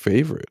is your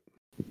favorite?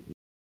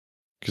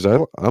 Because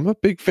I'm a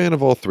big fan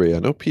of all 3. I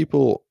know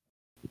people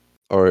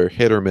are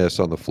hit or miss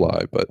on The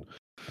Fly, but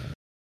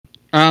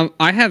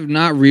I have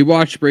not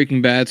rewatched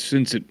Breaking Bad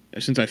since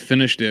I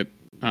finished it.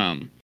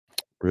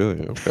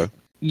 Really? Okay.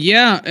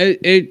 Yeah,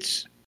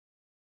 it's.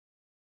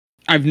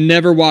 I've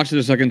never watched it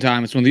a second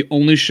time. It's one of the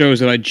only shows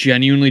that I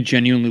genuinely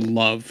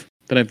love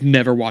that I've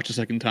never watched a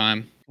second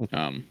time.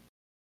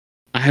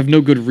 I have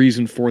no good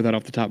reason for that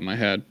off the top of my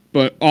head,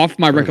 but off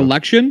my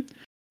recollection,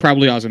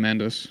 probably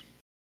Ozymandias.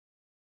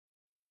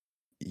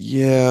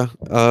 Yeah,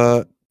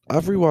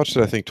 I've rewatched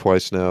it I think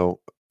twice now.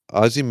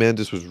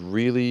 Ozymandias was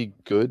really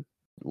good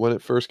when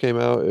it first came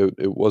out.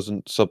 It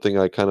wasn't something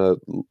I kind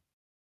of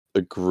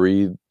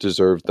agreed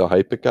deserved the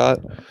hype it got.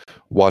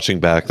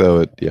 Watching back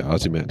though,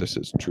 Ozymandias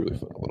is truly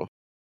phenomenal.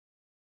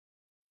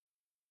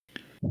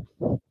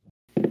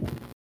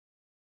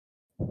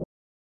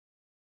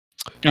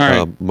 All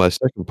right. My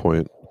second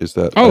point is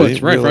that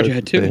that's right. Roger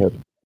had 2. They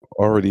had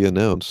already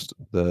announced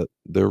that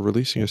they're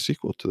releasing a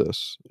sequel to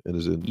this and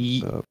is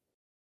in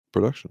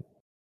production.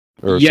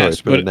 Sorry,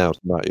 it's been announced,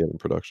 not yet in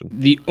production.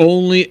 The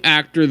only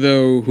actor,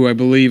 though, who I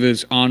believe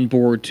is on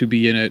board to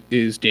be in it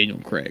is Daniel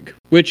Craig,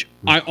 which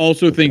I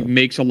also think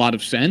makes a lot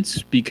of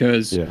sense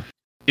because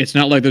it's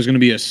not like there's going to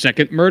be a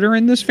second murder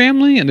in this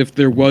family, and if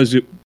there was,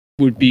 it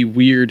would be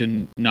weird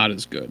and not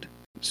as good.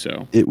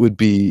 So it would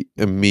be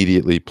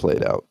immediately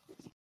played out.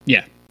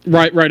 Yeah,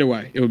 right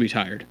away. It would be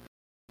tired.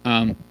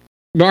 All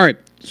right,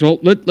 so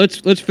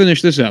let's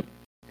finish this up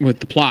with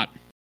the plot.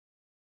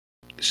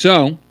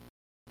 So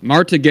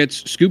Marta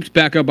gets scooped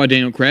back up by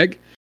Daniel Craig.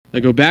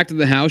 They go back to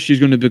the house. She's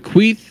going to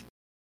bequeath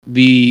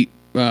the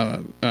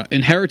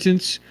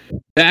inheritance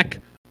back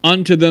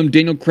unto them.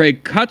 Daniel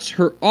Craig cuts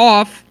her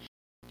off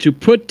to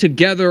put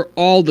together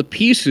all the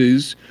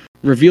pieces,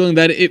 revealing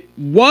that it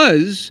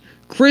was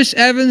Chris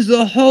Evans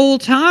the whole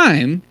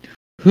time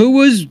who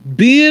was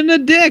being a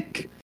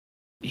dick.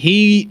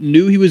 He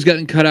knew he was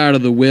getting cut out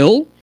of the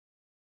will,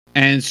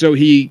 and so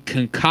he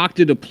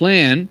concocted a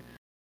plan,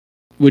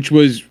 which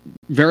was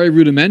very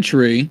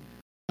rudimentary,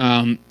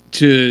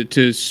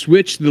 to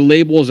switch the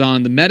labels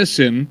on the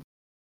medicine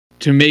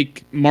to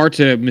make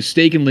Marta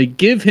mistakenly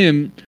give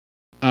him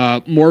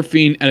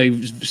morphine at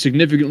a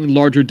significantly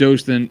larger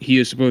dose than he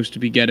is supposed to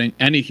be getting,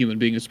 any human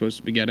being is supposed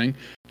to be getting,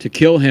 to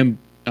kill him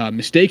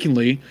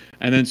mistakenly,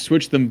 and then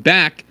switch them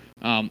back,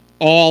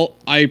 all,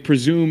 I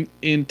presume,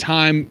 in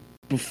time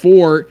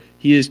before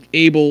he is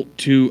able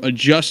to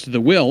adjust the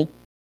will.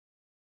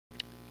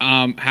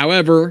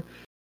 However,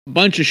 a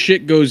bunch of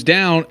shit goes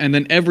down, and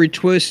then every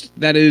twist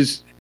that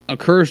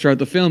occurs throughout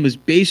the film is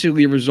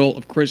basically a result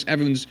of Chris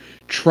Evans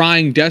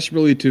trying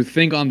desperately to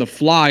think on the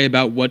fly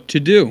about what to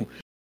do.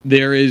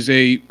 There is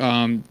the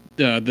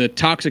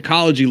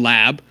toxicology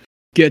lab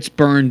gets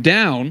burned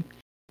down,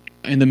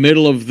 in the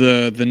middle of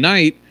the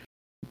night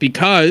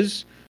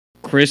because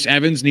Chris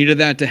Evans needed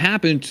that to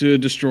happen to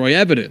destroy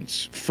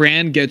evidence.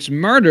 Fran gets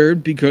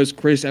murdered because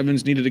Chris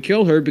Evans needed to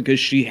kill her because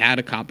she had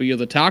a copy of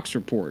the tox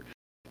report.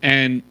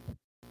 And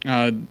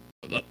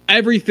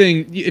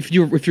everything, if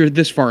you're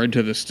this far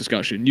into this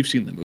discussion, you've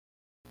seen the movie.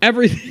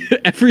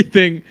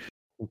 Everything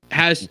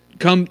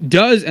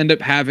does end up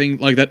having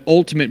like that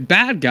ultimate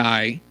bad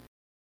guy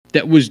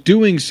that was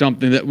doing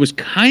something that was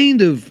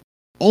kind of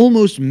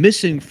almost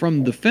missing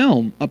from the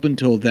film up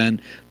until then.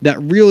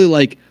 That really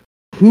like,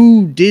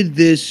 who did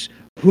this?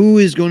 Who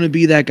is going to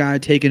be that guy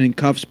taken in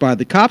cuffs by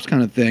the cops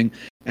kind of thing?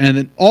 And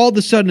then all of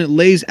a sudden it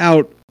lays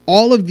out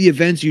all of the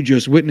events you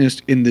just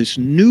witnessed in this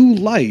new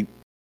light.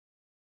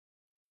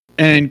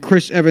 And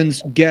Chris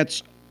Evans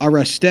gets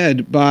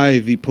arrested by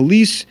the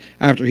police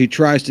after he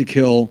tries to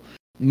kill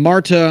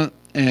Marta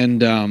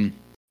and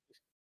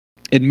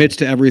admits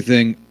to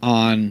everything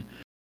on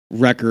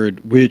record,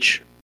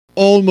 which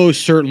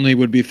almost certainly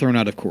would be thrown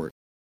out of court.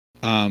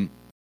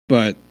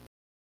 But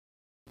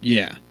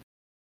yeah.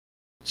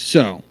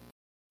 So,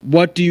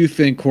 what do you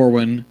think,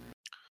 Corwin,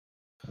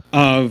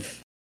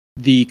 of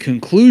the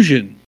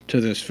conclusion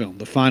to this film,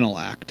 the final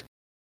act?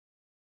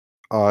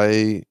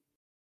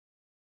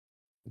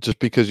 Just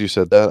because you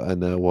said that, I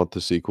now want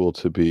the sequel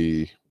to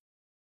be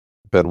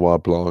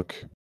Benoit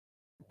Blanc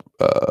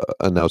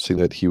announcing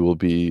that he will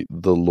be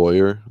the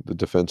lawyer, the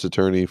defense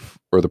attorney,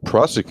 or the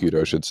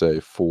prosecutor, I should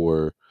say,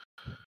 for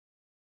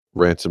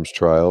Ransom's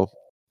trial.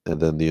 And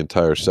then the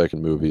entire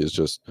second movie is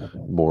just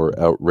more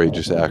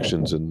outrageous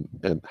actions and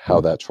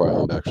how that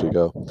trial would actually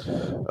go.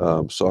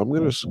 So I'm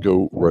going to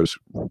go write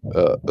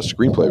a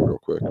screenplay real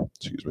quick.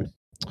 Excuse me.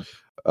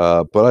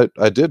 But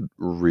I did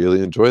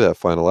really enjoy that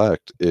final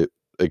act. It,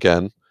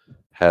 again,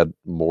 had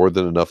more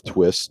than enough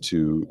twists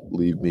to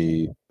leave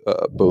me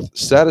both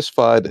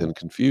satisfied and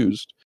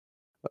confused.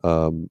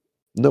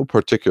 No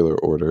particular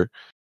order,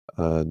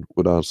 and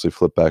would honestly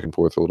flip back and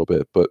forth a little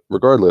bit. But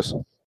regardless,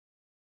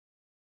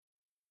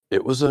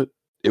 it was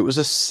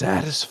a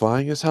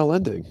satisfying as hell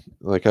ending.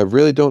 Like, I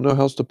really don't know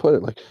how else to put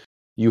it. Like,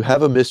 you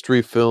have a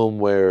mystery film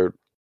where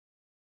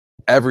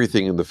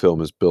everything in the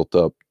film is built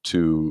up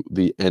to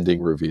the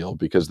ending reveal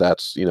because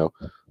that's,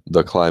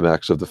 the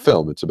climax of the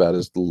film. It's about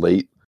as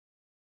late,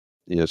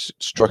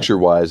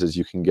 structure-wise as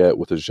you can get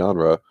with a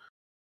genre.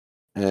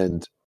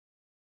 And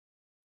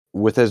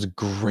with as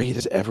great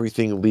as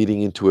everything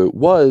leading into it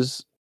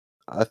was,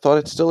 I thought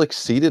it still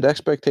exceeded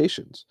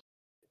expectations.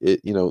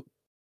 It,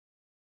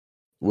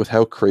 with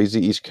how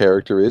crazy each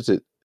character is,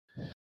 it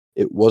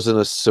wasn't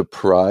a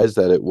surprise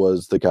that it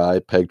was the guy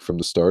pegged from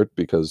the start,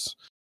 because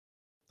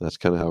that's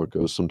kind of how it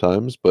goes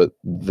sometimes. But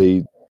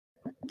they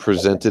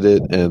presented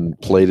it and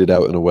played it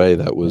out in a way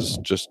that was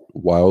just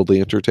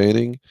wildly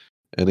entertaining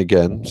and,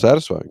 again,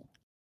 satisfying.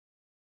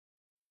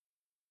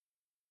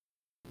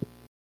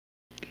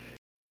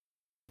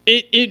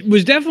 It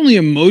was definitely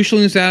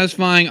emotionally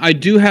satisfying. I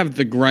do have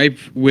the gripe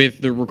with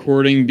the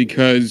recording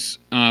because,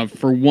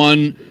 for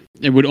one,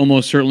 it would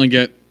almost certainly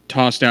get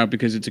tossed out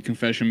because it's a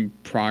confession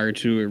prior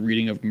to a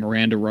reading of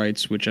Miranda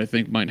rights, which I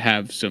think might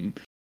have some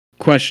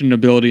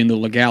questionability in the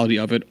legality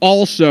of it.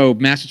 Also,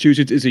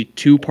 Massachusetts is a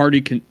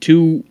two-party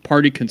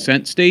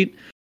consent state,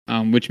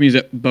 which means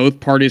that both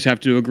parties have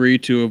to agree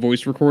to a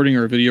voice recording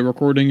or a video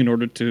recording in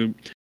order to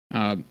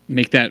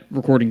make that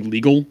recording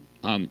legal.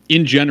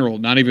 In general,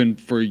 not even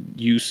for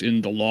use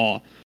in the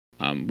law,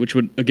 which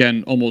would,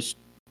 again, almost,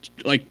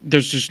 like,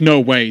 there's just no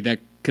way that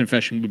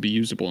confession would be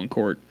usable in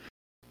court,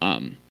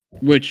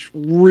 which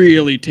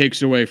really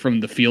takes away from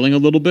the feeling a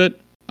little bit.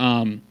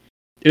 It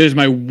is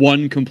my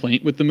one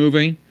complaint with the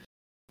movie.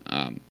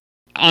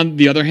 On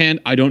the other hand,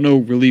 I don't know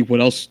really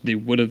what else they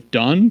would have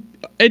done.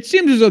 It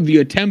seems as though the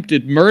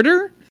attempted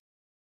murder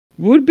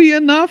would be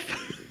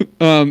enough,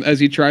 as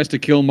he tries to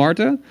kill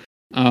Marta.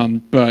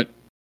 But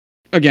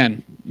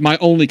again, my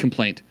only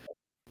complaint.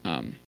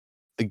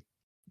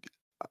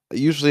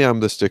 Usually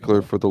I'm the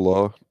stickler for the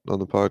law on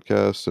the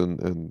podcast,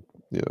 and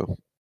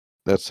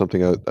that's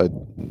something I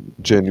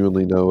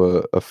genuinely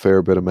know a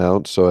fair bit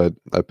amount, so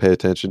I pay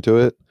attention to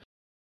it.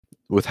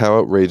 With how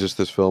outrageous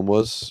this film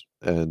was,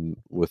 and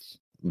with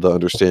the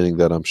understanding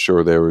that I'm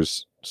sure there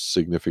was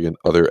significant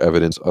other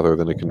evidence other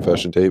than a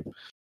confession tape,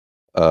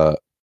 I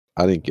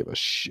didn't give a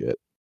shit.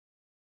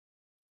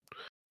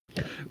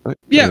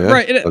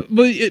 Right.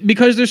 But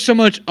because there's so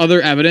much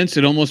other evidence,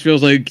 it almost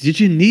feels like, did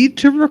you need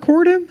to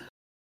record him?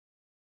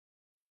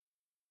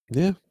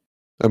 Yeah,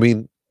 I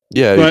mean,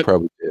 yeah, but you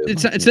probably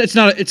did. It's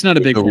not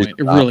a big point.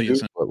 It really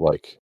isn't. But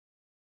like,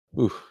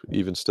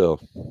 even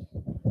still.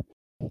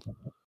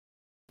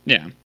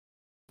 Yeah.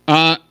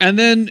 And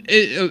then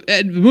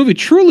the movie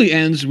truly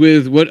ends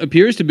with what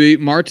appears to be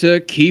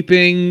Marta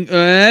keeping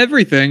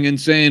everything and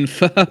saying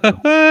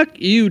 "fuck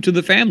you" to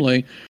the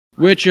family,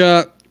 which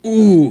that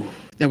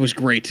was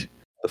great.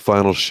 The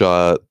final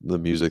shot, the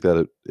music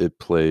that it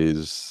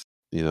plays,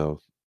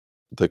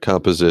 the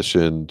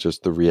composition,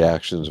 just the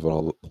reactions of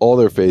all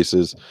their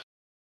faces.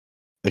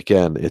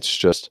 Again, it's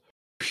just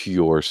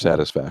pure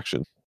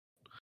satisfaction.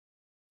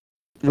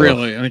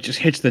 Really, I mean, it just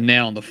hits the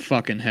nail on the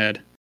fucking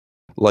head.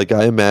 Like,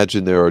 I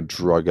imagine there are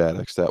drug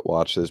addicts that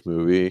watch this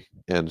movie,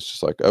 and it's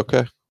just like,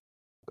 okay,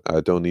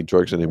 I don't need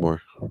drugs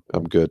anymore.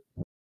 I'm good.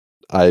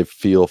 I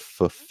feel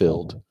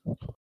fulfilled.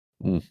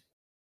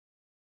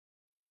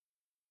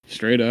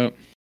 Straight up.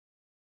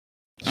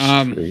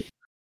 Straight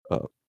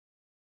up.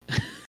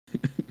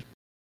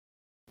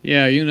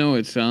 Yeah, you know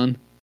it, son.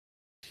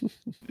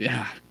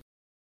 Yeah.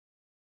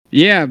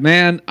 Yeah,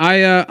 man.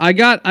 I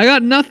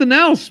got nothing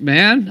else,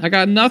 man. I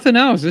got nothing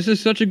else. This is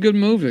such a good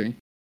movie.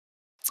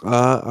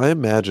 I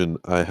imagine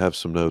I have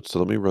some notes, so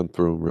let me run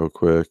through them real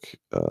quick.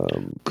 I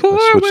switched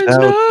Corwin's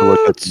out to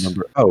look at the notes.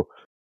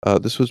 number.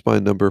 This was my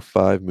number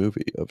 5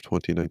 movie of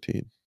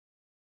 2019.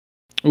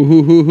 Ooh,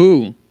 hoo, hoo,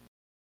 hoo.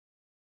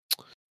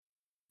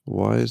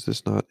 Why is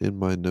this not in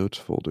my notes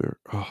folder?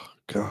 Oh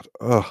God.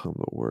 Oh, I'm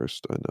the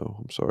worst. I know.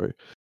 I'm sorry.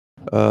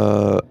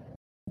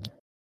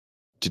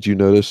 Did you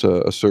notice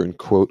a certain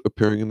quote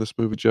appearing in this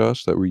movie,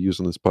 Josh, that we use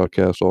on this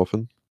podcast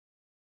often?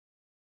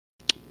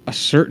 A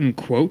certain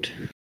quote?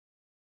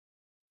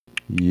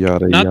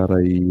 Yada Not-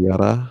 yada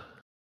yada.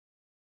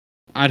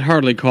 I'd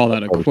hardly call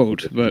that a Oh,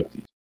 quote, but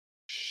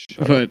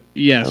Shut up.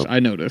 yes, No. I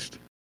noticed.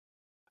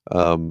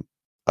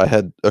 I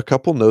had a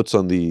couple notes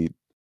on the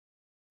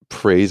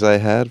praise I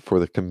had for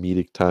the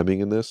comedic timing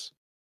in this,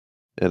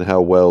 and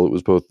how well it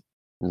was both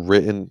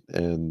written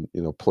and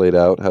played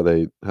out, how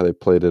they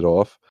played it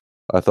off.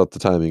 I thought the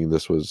timing in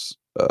this was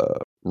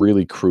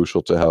really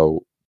crucial to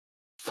how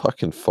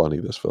fucking funny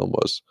this film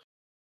was.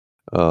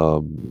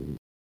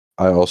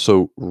 I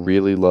also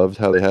really loved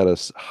how they had a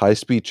high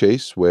speed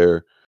chase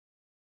where,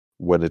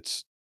 when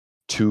it's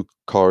two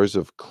cars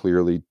of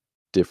clearly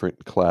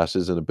different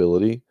classes and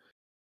ability,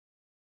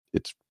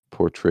 it's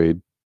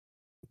portrayed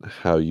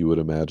how you would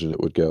imagine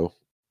it would go.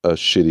 A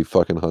shitty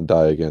fucking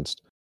Hyundai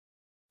against,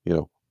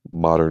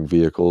 modern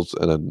vehicles,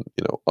 and then,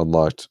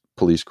 unlocked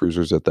police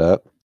cruisers at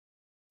that.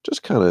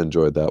 Just kind of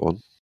enjoyed that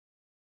one.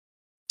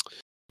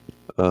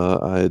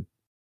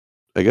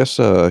 I guess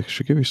I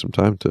should give you some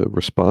time to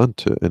respond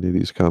to any of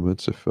these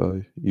comments if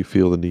you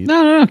feel the need.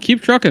 No.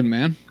 Keep trucking,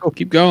 man. Cool.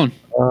 Keep going.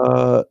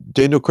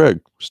 Daniel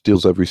Craig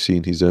steals every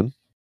scene he's in.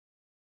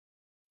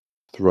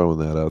 Throwing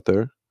that out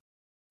there.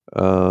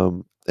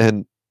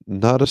 And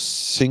not a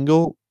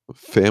single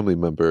family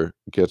member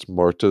gets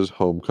Marta's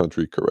home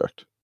country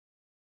correct,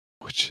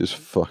 which is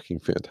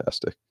fucking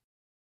fantastic.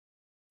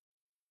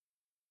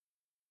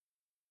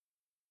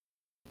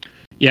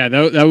 Yeah,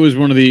 that was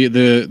one of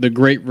the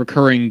great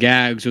recurring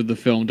gags of the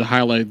film, to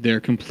highlight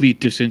their complete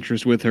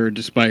disinterest with her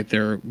despite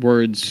their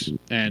words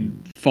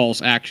and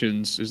false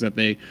actions, is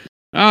that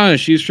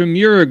she's from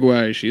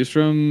Uruguay, she's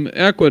from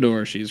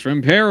Ecuador, she's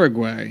from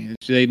Paraguay.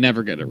 They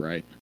never get it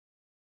right.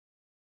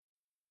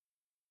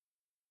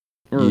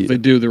 Or if they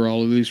do, they're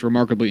all at least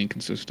remarkably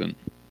inconsistent.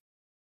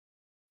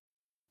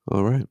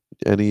 All right.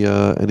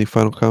 Any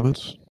final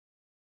comments,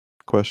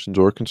 questions,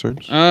 or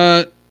concerns?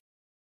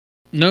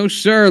 No,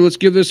 sir. Let's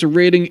give this a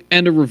rating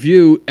and a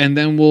review, and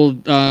then we'll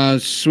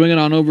swing it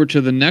on over to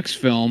the next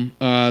film.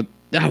 Oh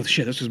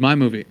shit, this was my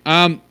movie.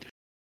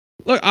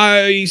 Look,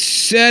 I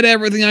said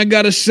everything I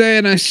gotta say,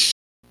 and I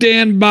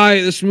stand by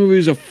it. This movie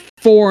is a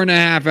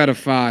 4.5 out of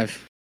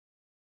 5.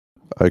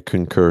 I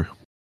concur.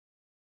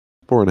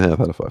 4.5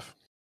 out of 5.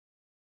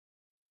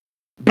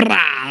 Blah!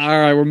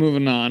 All right, we're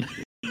moving on.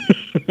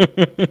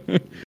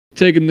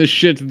 Taking this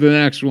shit to the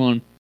next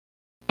one.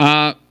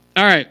 All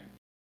right.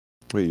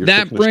 Wait,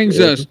 that brings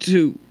us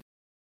to...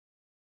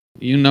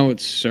 You know it,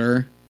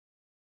 sir.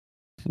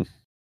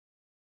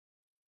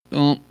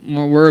 Well,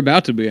 we're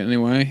about to be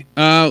anyway.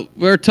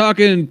 We're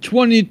talking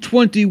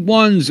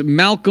 2021's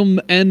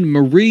Malcolm and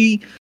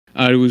Marie.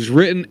 It was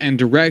written and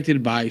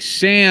directed by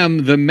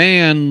Sam the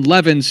Man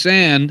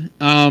Levinson,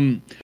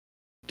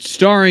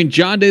 starring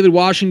John David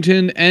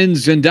Washington and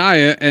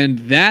Zendaya, and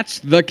that's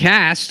the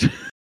cast.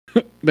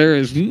 There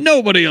is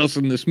nobody else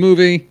in this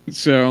movie,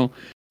 so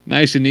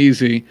nice and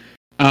easy.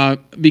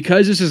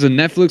 Because this is a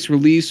Netflix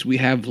release, we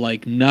have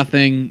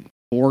nothing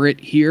for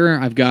it here.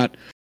 I've got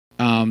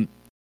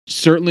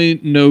certainly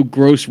no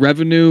gross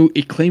revenue.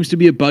 It claims to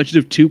be a budget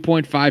of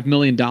 $2.5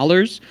 million,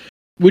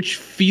 which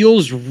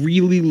feels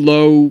really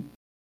low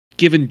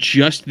given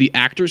just the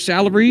actor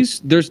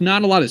salaries. There's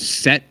not a lot of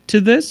set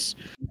to this,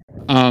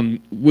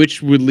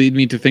 which would lead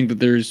me to think that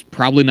there's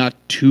probably not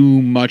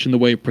too much in the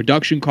way of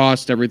production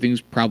costs.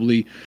 Everything's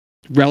probably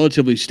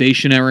relatively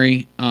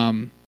stationary.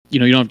 You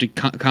don't have to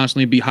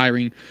constantly be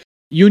hiring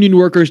union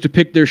workers to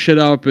pick their shit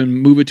up and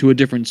move it to a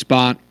different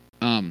spot.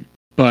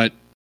 But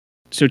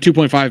so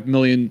 2.5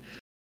 million,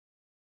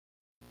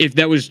 if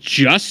that was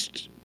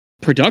just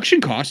production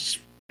costs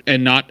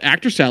and not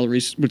actor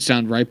salaries, would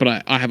sound right.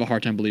 But I have a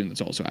hard time believing that's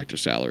also actor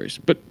salaries.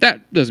 But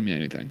that doesn't mean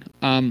anything.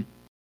 And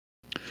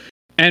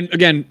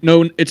again,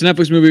 no, it's a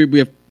Netflix movie. We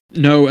have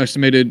no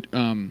estimated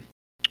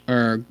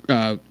or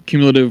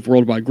cumulative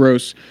worldwide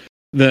gross.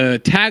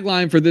 The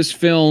tagline for this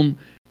film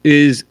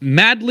is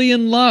 "Madly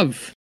in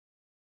Love."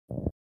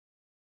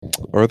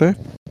 Are they?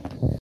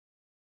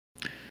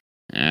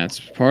 That's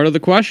part of the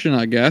question,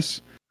 I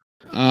guess.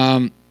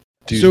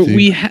 Do you So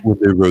think when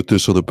they wrote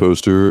this on the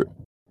poster,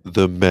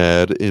 the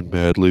 "mad" in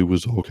Madly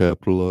was all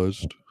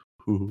capitalized?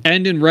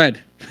 and in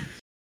red.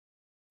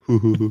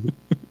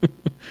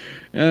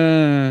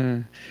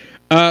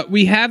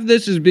 We have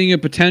this as being a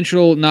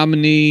potential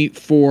nominee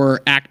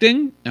for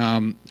acting,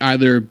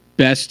 either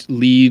best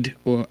lead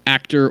or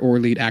actor or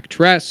lead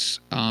actress.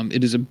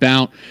 It is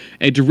about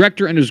a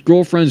director and his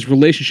girlfriend's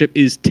relationship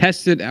is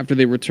tested after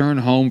they return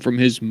home from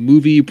his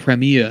movie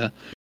premiere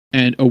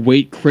and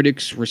await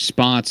critics'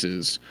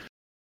 responses.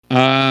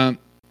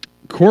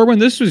 Corwin,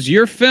 this was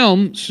your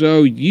film,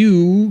 so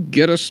you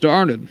get us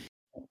started.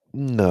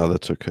 No,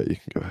 that's okay. You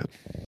can go ahead.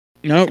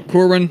 No,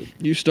 Corwin,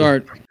 you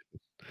start.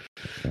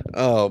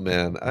 Oh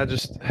man, I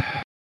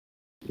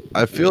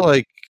feel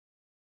like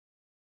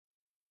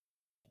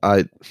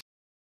I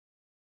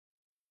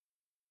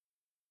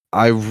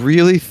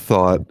really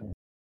thought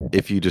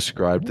if you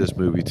described this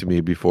movie to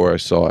me before I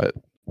saw it,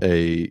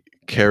 a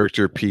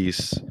character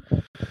piece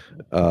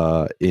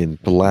in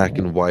black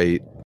and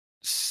white,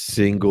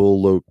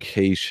 single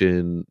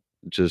location,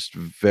 just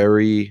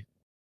very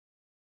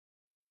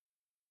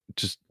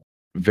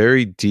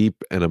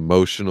deep and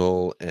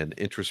emotional and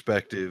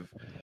introspective,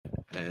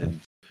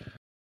 and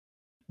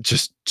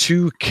just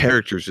two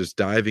characters just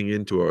diving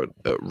into a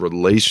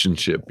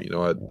relationship,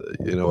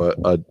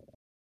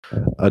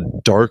 a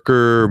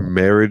darker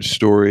marriage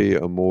story,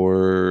 a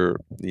more,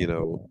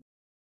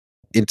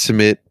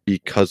 intimate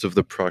because of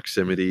the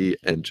proximity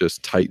and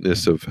just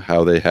tightness of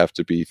how they have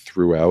to be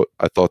throughout.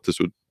 I thought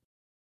this would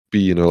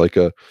be, like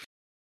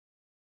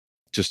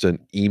just an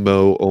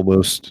emo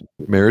almost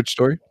marriage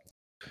story.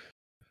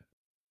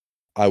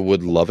 I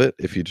would love it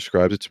if you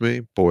described it to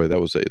me. Boy,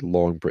 that was a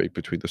long break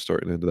between the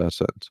start and end of that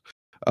sentence.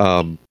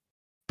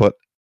 But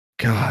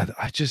God,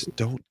 I just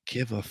don't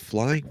give a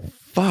flying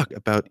fuck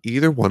about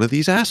either one of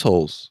these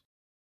assholes.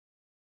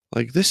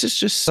 Like, this is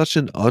just such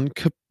an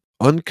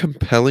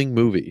uncompelling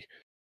movie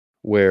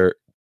where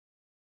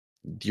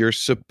you're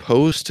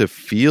supposed to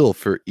feel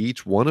for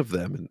each one of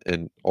them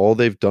and all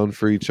they've done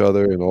for each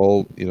other and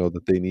all,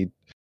 that they need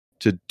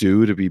to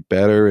do to be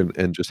better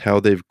and just how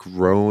they've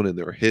grown and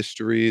their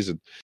histories and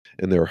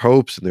their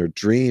hopes and their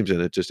dreams.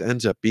 And it just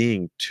ends up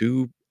being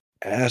two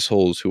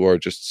assholes who are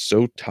just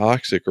so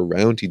toxic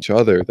around each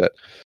other that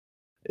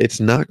it's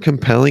not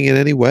compelling in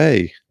any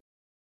way.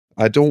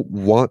 I don't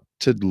want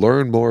to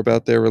learn more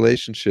about their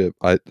relationship.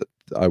 I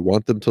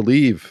want them to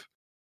leave,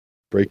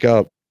 break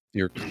up.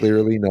 You're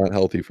clearly not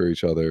healthy for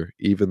each other,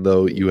 even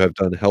though you have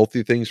done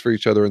healthy things for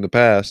each other in the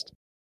past.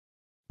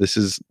 This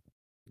is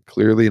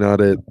clearly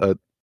not a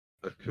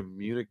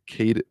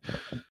communicate.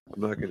 I'm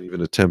not going to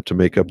even attempt to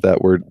make up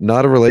that word.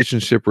 Not a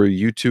relationship where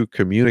you two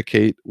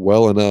communicate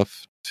well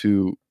enough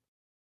to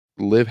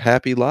live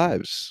happy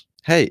lives.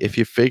 Hey, if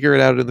you figure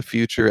it out in the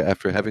future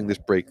after having this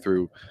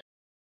breakthrough,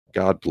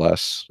 God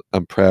bless.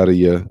 I'm proud of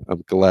you.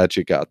 I'm glad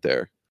you got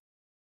there.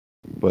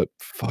 But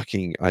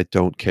fucking, I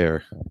don't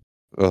care.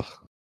 Ugh.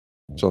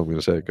 That's all I'm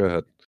gonna say. Go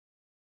ahead.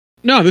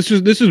 No, this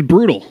is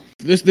brutal.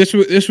 This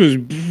was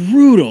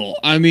brutal.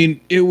 I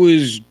mean, it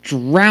was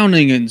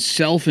drowning in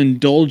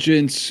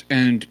self-indulgence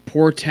and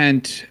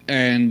portent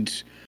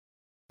and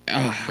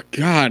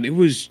God, it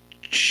was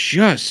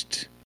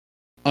just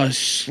a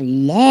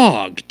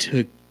slog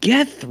to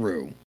get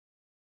through.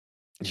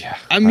 Yeah.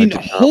 I mean,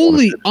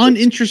 wholly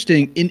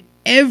uninteresting in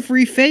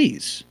every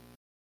phase.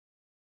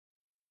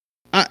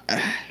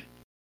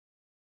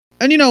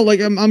 And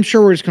I'm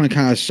sure we're just going to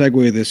kind of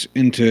segue this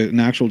into an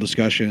actual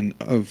discussion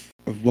of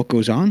what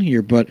goes on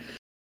here. But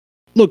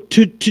look,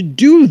 to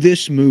do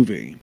this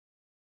movie,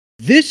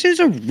 this is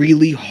a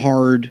really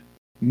hard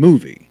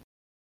movie.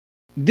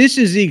 This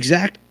is the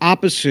exact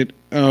opposite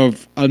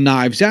of a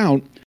Knives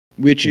Out,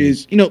 which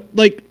is,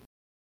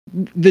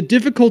 the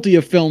difficulty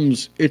of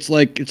films. It's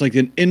like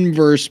an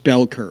inverse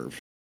bell curve.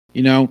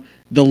 The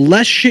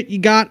less shit you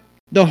got,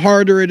 the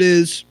harder it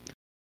is.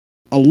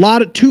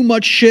 Too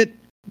much shit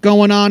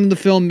going on in the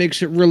film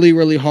makes it really,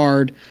 really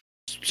hard.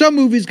 Some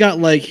movies got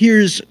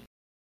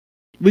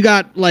we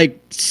got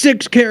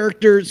 6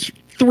 characters,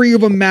 3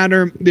 of them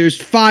matter.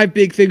 There's 5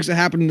 big things that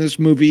happen in this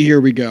movie. Here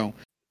we go.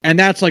 And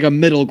that's like a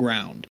middle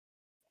ground.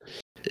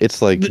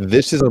 It's like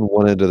this is on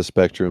one end of the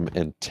spectrum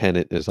and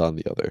Tenet is on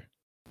the other.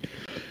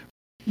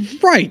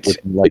 Right.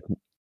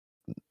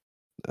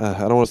 I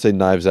don't want to say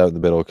Knives Out in the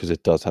middle because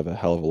it does have a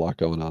hell of a lot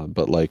going on,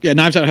 but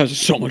Knives Out has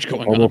so much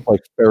going on. Almost like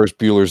Ferris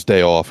Bueller's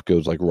Day Off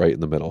goes right in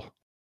the middle.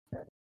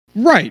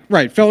 Right.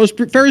 Ferris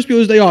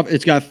Bueller's Day Off.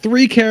 It's got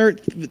 3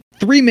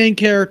 main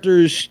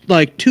characters,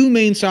 2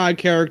 main side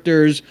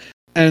characters,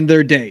 and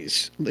their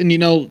days.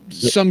 And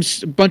some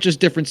bunch of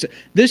different.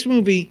 This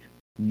movie,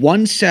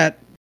 1 set,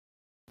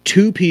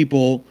 2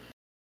 people.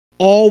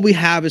 All we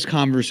have is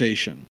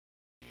conversation,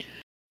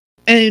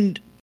 and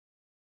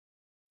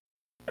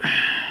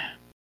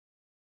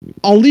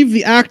I'll leave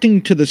the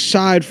acting to the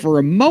side for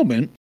a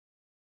moment.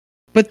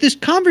 But this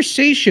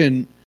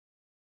conversation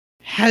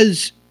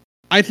has,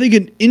 I think,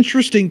 an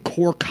interesting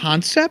core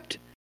concept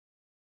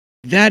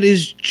that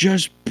is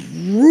just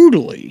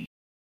brutally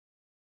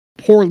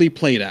poorly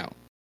played out.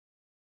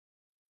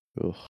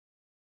 Ugh.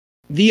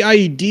 the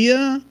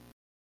idea,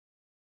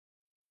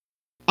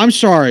 I'm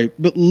sorry,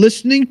 but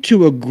listening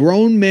to a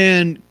grown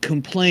man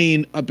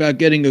complain about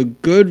getting a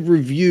good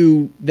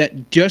review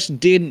that just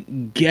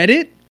didn't get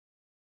it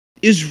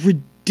is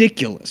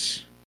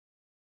ridiculous.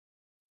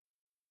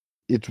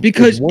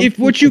 Because if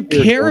what you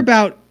care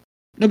about,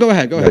 no, go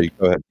ahead. Go ahead.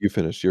 You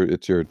finish.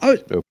 It's your.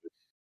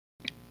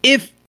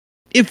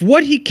 If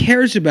what he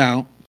cares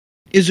about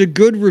is a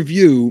good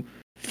review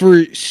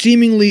for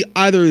seemingly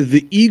either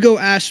the ego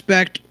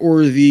aspect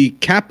or the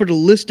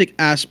capitalistic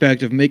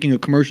aspect of making a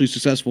commercially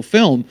successful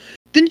film,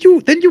 then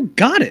you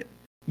got it.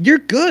 You're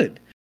good.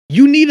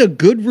 You need a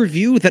good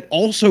review that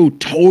also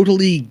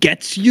totally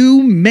gets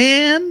you,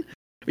 man.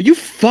 Are you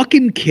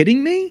fucking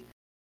kidding me?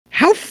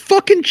 How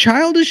fucking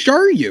childish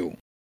are you?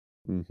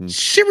 Mm-hmm.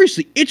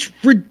 Seriously, it's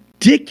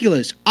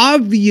ridiculous.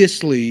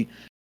 Obviously,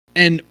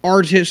 an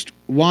artist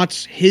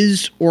wants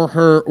his or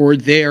her or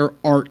their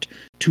art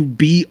to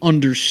be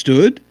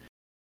understood,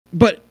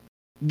 but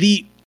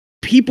the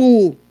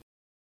people,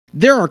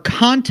 there are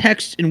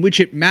contexts in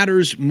which it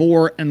matters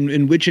more and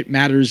in which it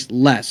matters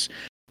less.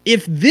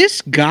 If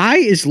this guy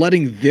is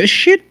letting this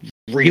shit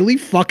really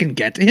fucking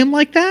get to him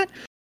like that,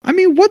 I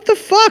mean, what the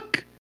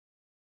fuck?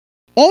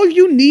 All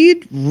you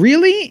need,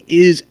 really,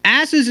 is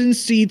asses in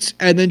seats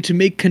and then to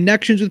make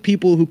connections with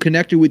people who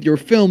connected with your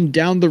film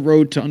down the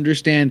road to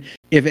understand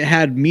if it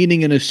had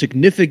meaning in a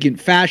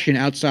significant fashion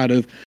outside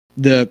of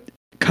the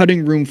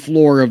cutting room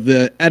floor of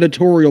the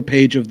editorial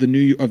page of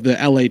the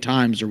LA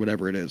Times or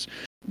whatever it is.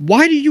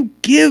 Why do you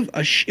give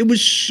a it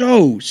was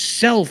so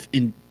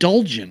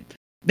self-indulgent.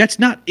 That's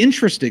not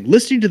interesting.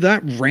 Listening to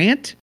that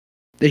rant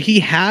that he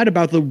had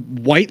about the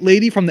white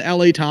lady from the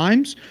LA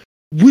Times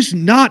was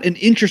not an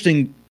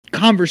interesting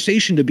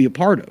conversation to be a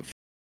part of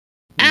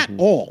at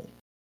all.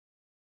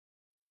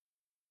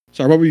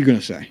 Sorry, what were you going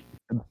to say?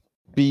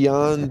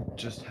 Beyond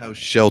just how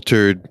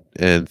sheltered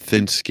and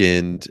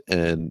thin-skinned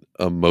and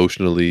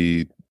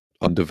emotionally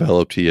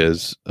undeveloped he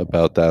is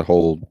about that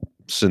whole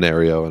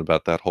scenario and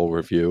about that whole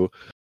review,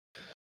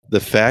 the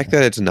fact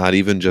that it's not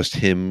even just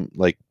him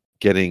like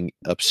getting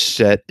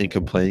upset and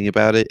complaining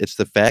about it, it's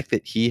the fact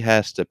that he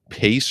has to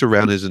pace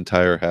around his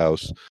entire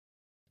house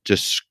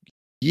just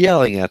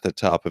yelling at the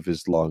top of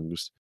his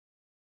lungs.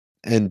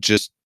 And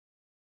just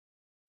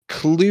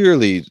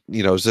clearly,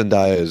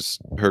 Zendaya's,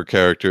 her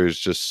character is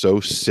just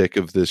so sick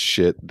of this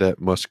shit that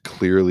must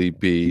clearly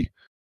be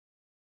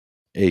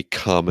a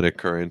common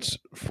occurrence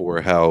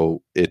for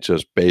how it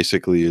just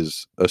basically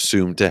is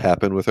assumed to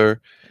happen with her.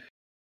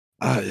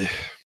 I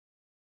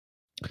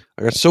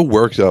got so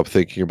worked up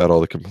thinking about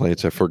all the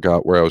complaints, I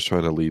forgot where I was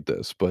trying to lead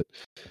this, but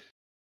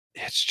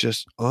it's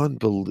just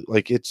unbelievable.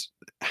 Like,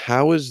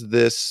 how is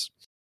this?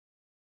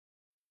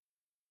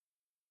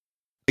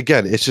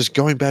 Again, it's just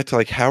going back to,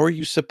 like, how are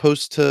you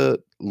supposed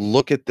to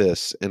look at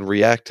this and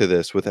react to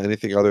this with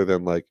anything other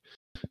than, like,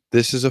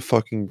 this is a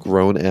fucking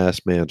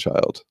grown-ass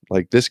man-child.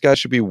 Like, this guy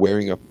should be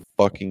wearing a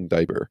fucking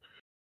diaper.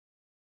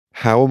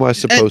 How am I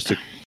supposed to,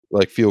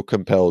 like, feel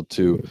compelled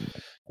to,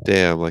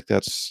 damn, like,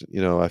 that's,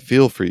 I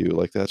feel for you.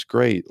 Like, that's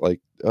great. Like,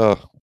 yeah,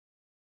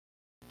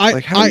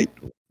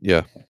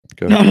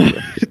 go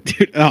ahead.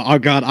 Dude, oh,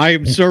 God, I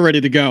am so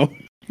ready to go.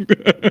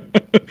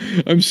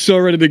 I'm so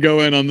ready to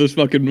go in on this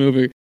fucking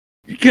movie.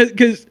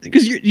 Because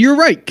you're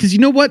right. Because you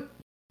know what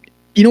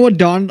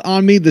dawned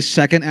on me the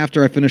second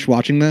after I finished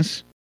watching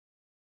this?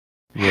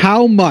 Yeah.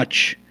 How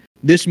much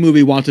this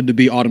movie wanted to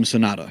be Autumn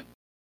Sonata.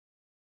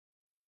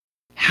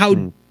 How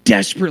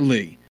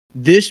desperately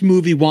this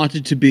movie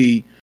wanted to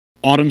be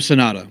Autumn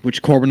Sonata,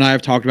 which Corbin and I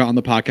have talked about on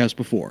the podcast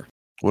before.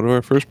 One of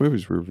our first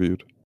movies we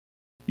reviewed.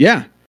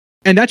 Yeah.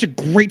 And that's a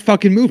great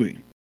fucking movie.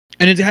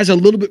 And it has a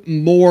little bit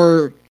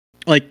more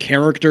like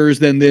characters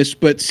than this,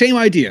 but same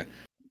idea.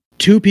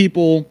 Two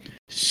people,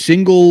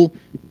 single,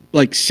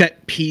 like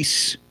set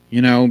piece,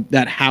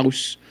 that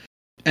house,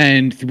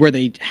 and where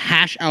they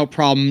hash out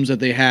problems that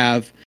they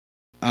have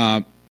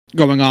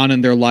going on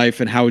in their life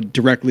and how it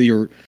directly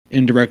or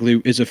indirectly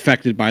is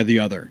affected by the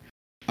other.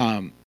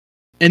 And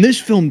this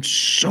film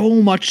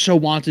so much so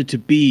wanted to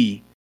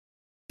be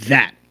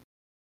that.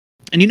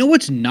 And you know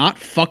what's not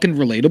fucking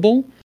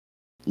relatable?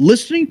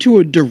 Listening to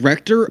a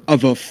director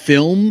of a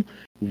film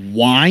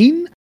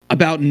whine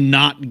about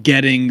not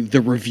getting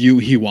the review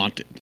he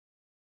wanted.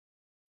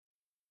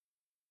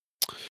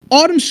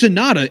 Autumn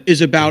Sonata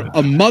is about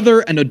a mother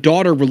and a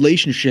daughter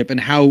relationship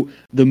and how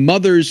the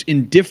mother's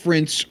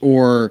indifference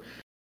or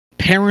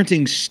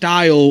parenting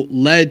style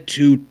led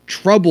to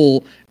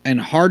trouble and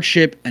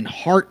hardship and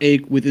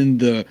heartache within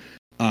the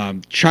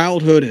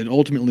childhood and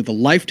ultimately the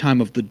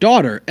lifetime of the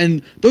daughter.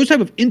 And those type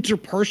of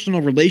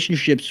interpersonal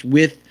relationships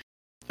with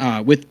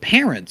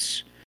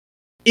parents,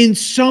 in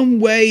some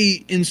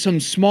way, in some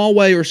small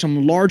way or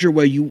some larger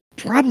way, you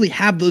probably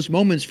have those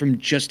moments from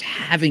just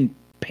having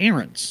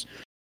parents,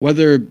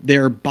 whether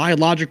they're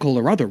biological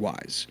or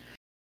otherwise.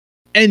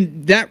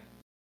 And that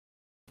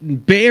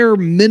bare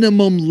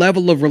minimum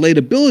level of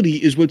relatability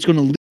is what's going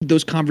to lead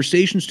those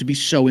conversations to be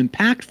so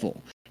impactful.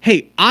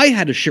 Hey, I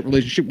had a shit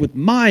relationship with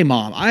my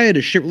mom. I had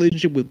a shit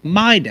relationship with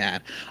my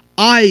dad.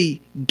 I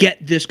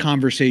get this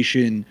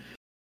conversation,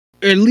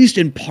 at least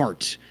in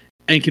part,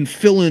 and can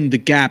fill in the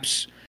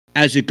gaps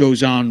as it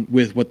goes on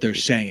with what they're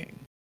saying.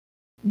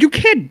 You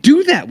can't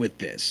do that with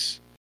this.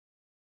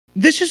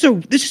 This is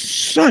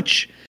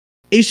such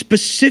a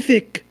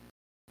specific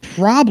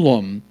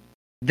problem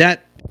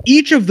that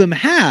each of them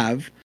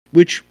have,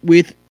 which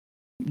with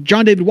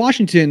John David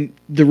Washington,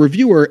 the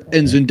reviewer,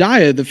 and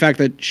Zendaya, the fact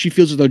that she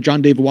feels as though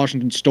John David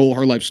Washington stole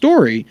her life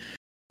story,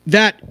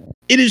 that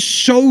it is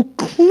so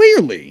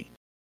clearly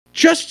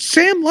just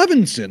Sam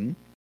Levinson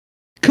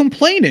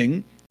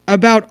complaining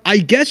about, I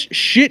guess,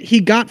 shit he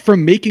got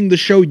from making the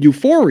show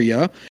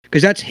Euphoria,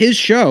 because that's his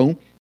show,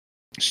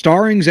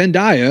 starring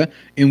Zendaya,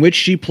 in which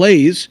she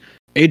plays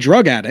a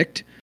drug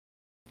addict,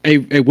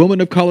 a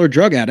woman of color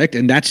drug addict,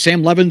 and that's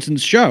Sam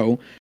Levinson's show.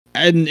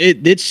 And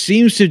it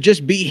seems to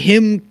just be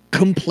him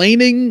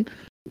complaining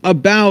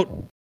about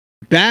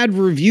bad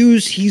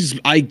reviews he's,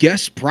 I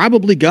guess,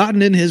 probably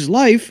gotten in his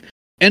life,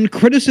 and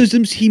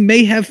criticisms he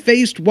may have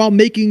faced while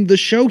making the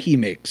show he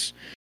makes.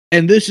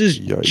 And this is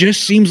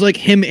just seems like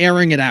him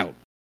airing it out.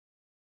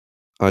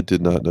 I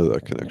did not know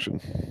that connection.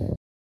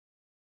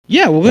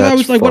 Yeah, well, I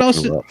was like, what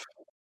else? Rough.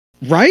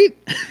 Right?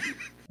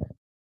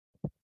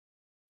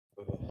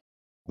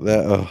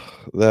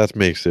 That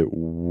makes it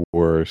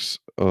worse.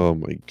 Oh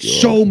my god.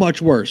 So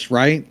much worse,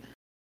 right?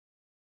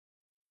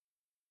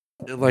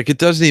 Like, it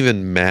doesn't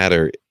even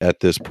matter at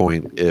this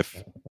point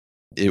if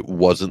it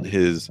wasn't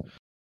his,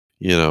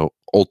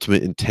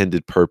 ultimate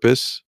intended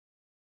purpose.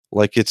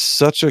 Like, it's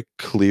such a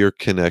clear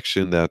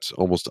connection that's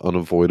almost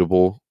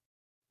unavoidable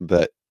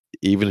that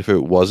even if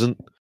it wasn't,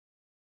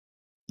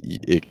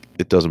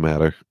 it doesn't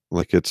matter.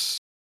 Like,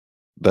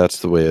 that's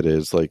the way it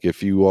is. Like,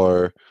 if you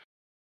are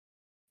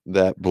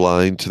that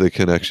blind to the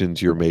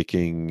connections you're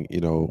making,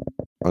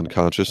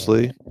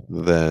 unconsciously,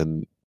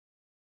 then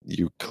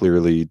you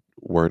clearly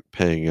weren't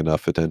paying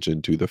enough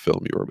attention to the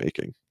film you were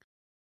making.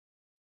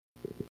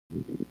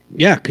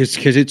 Yeah,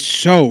 because it's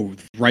so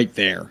right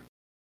there.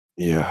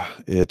 Yeah,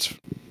 it's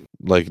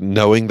like,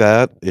 knowing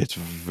that, it's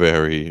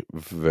very,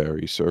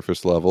 very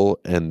surface level,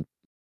 and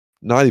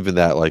not even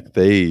that, like,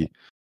 they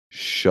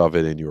shove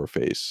it in your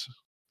face.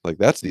 Like,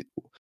 that's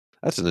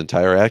an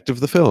entire act of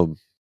the film.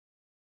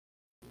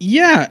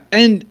 Yeah,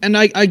 and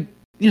I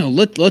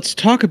let's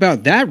talk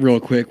about that real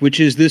quick, which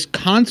is this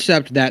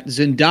concept that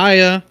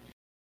Zendaya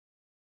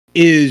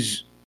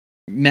is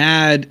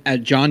mad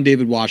at John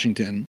David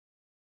Washington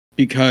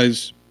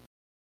because,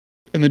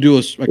 and they do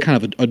a kind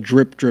of a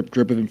drip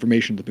of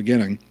information at the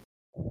beginning.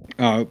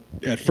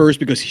 At first,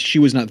 because she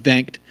was not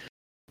thanked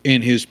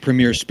in his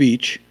premiere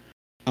speech,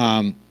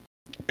 and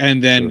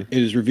then it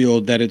is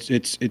revealed that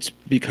it's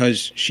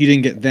because she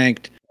didn't get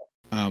thanked,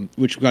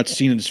 which got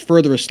seen as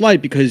further a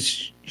slight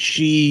because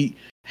she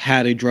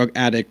had a drug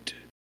addict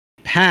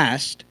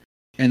past,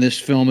 and this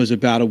film is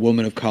about a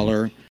woman of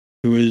color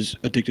who is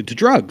addicted to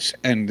drugs.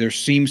 And there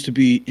seems to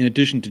be, in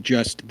addition to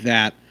just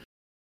that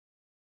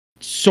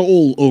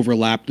soul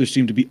overlap, there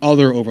seem to be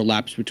other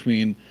overlaps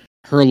between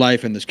her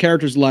life and this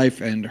character's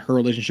life and her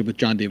relationship with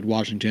John David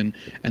Washington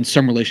and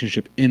some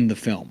relationship in the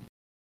film.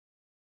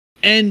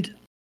 And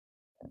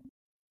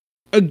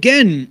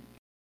again,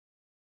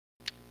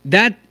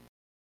 that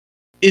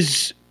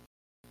is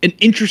an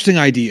interesting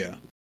idea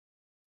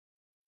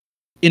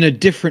in a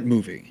different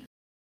movie.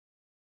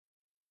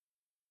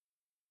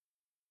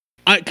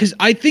 Because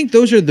I think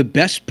those are the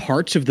best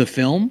parts of the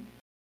film,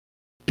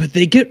 but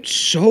they get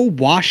so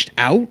washed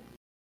out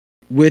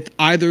with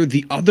either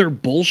the other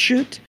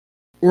bullshit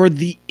or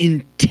the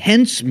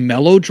intense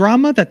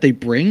melodrama that they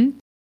bring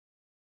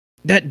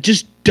that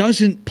just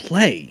doesn't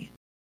play.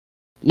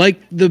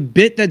 Like, the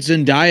bit that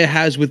Zendaya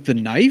has with the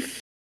knife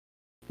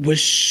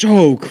was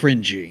so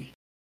cringy.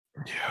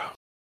 Yeah.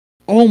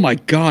 Oh my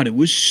god, it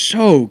was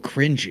so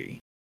cringy.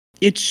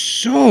 It's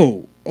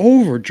so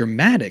over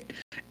dramatic.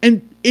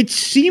 And it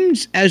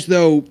seems as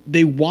though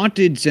they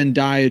wanted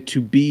Zendaya to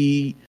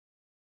be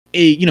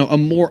a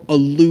more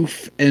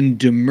aloof and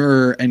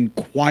demure and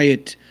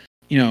quiet,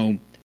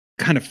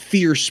 kind of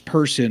fierce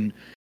person.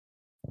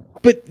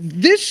 But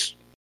this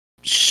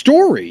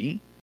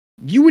story,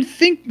 you would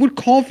think, would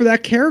call for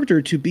that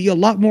character to be a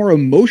lot more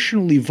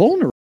emotionally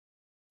vulnerable.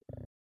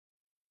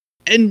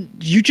 And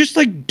you just,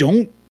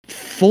 don't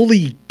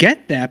fully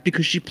get that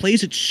because she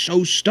plays it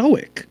so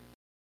stoic.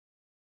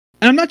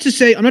 And I'm not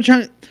trying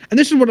to, and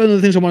this is one of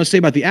the things I want to say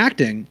about the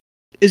acting,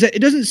 is that it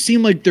doesn't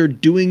seem like they're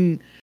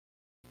doing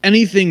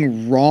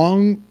anything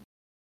wrong.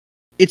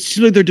 It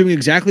seems like they're doing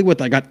exactly what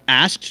they got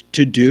asked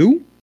to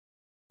do.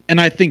 And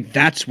I think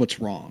that's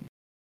what's wrong.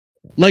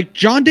 Like,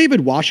 John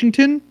David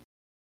Washington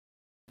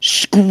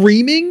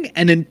screaming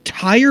an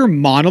entire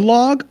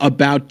monologue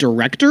about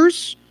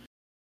directors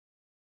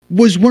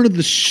was one of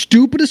the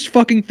stupidest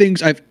fucking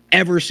things I've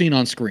ever seen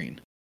on screen.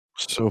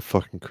 So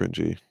fucking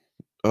cringy.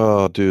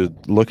 Oh, dude,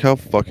 look how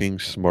fucking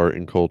smart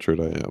and cultured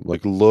I am.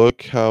 Like,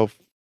 look how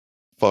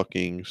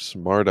fucking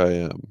smart I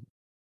am.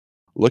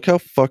 Look how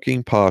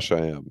fucking posh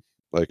I am.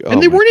 Like, And oh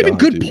they my weren't even God,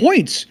 good dude.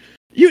 points.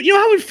 You know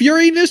how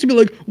infuriating it is to be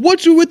like,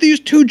 what's with these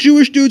two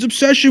Jewish dudes'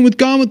 obsession with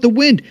Gone with the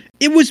Wind?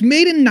 It was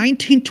made in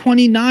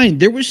 1929.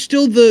 There was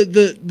still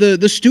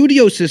the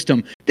studio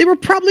system. They were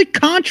probably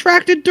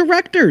contracted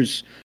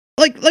directors.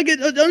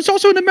 It's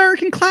also an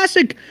American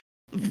classic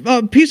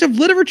piece of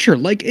literature.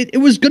 Like it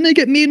was gonna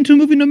get made into a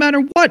movie no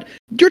matter what.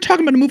 You're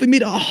talking about a movie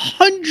made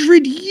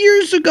 100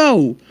 years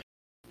ago.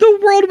 The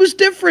world was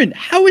different.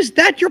 How is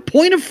that your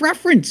point of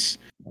reference?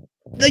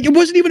 Like it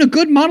wasn't even a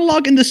good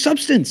monologue in the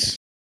substance.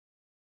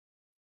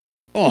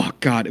 Oh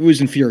God, it was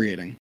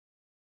infuriating.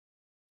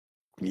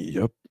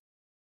 Yep.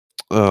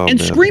 Oh And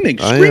man. screaming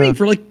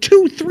for like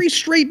 2-3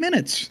 straight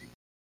minutes.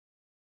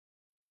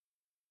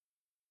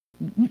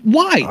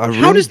 Why? I How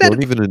really does that?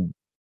 don't even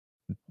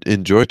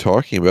enjoy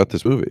talking about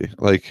this movie.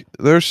 Like,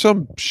 there's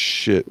some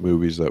shit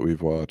movies that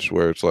we've watched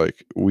where it's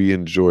like we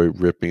enjoy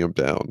ripping them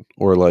down,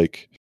 or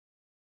like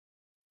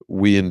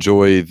we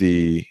enjoy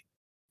the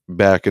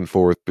back and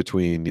forth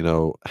between,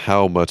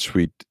 how much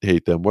we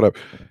hate them, whatever.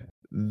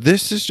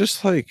 This is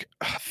just like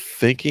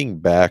thinking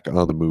back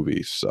on the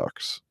movie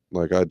sucks.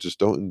 Like, I just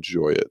don't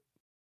enjoy it.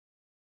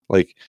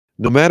 Like,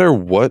 no matter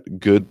what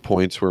good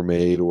points were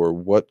made or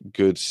what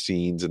good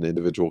scenes an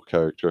individual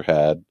character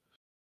had,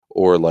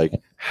 or like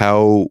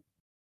how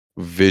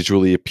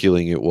visually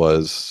appealing it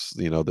was,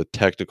 the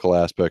technical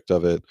aspect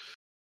of it,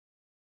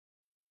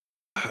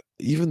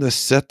 even the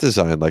set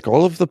design, like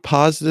all of the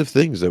positive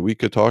things that we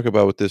could talk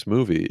about with this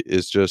movie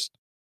is just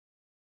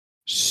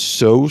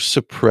so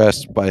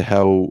suppressed by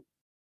how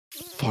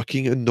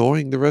fucking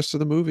annoying the rest of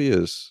the movie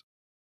is.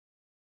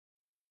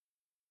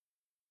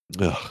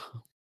 Ugh.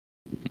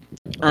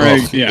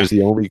 Ugh Yeah. is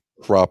the only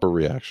proper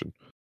reaction.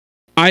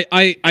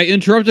 I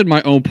interrupted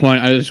my own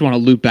point. I just want to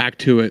loop back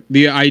to it.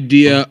 The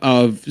idea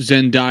of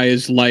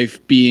Zendaya's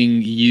life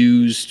being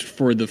used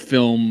for the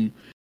film,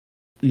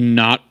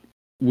 not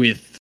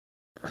without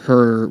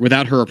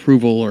her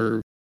approval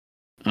or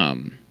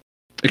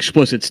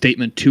explicit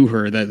statement to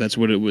her that that's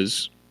what it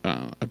was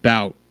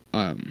about.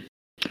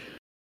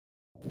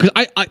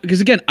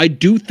 Because again, I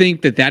do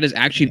think that is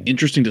actually an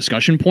interesting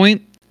discussion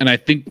point, and I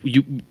think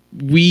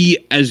we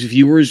as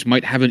viewers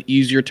might have an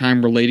easier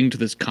time relating to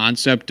this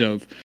concept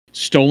of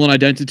stolen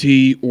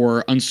identity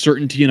or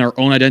uncertainty in our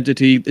own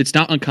identity. It's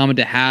not uncommon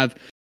to have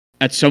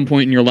at some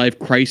point in your life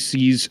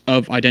crises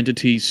of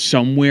identity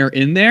somewhere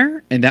in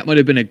there, and that might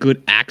have been a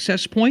good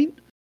access point.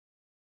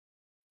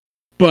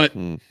 But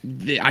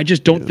I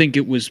just don't think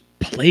it was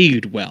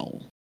played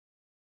well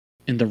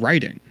in the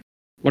writing.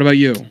 What about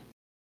you?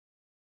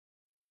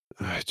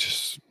 I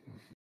just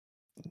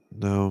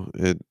no,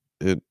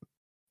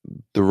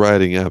 the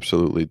writing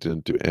absolutely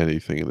didn't do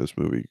anything in this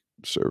movie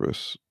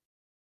service.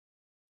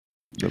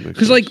 That makes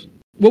Because, sense. like,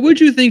 what would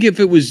you think if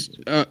it was?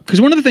 Because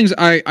one of the things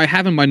I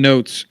have in my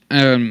notes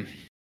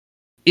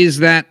is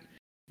that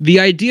the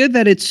idea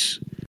that it's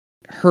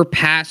her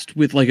past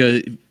with like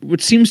what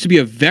seems to be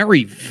a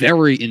very,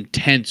 very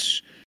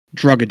intense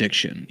drug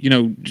addiction. I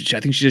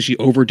think she says she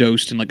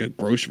overdosed in like a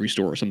grocery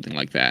store or something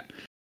like that.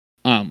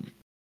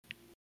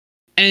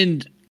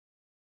 And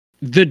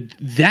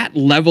that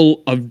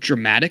level of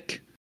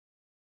dramatic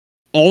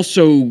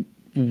also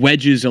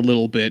wedges a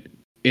little bit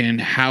in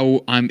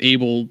how I'm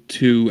able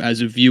to,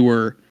 as a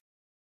viewer,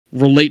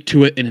 relate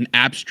to it in an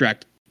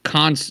abstract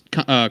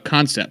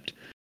concept.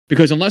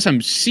 Because unless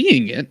I'm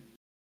seeing it,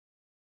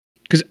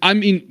 because I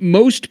mean,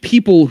 most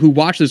people who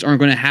watch this aren't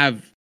going to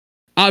have,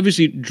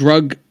 obviously,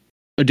 drug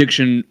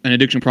addiction and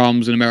addiction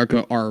problems in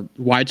America are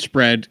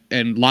widespread,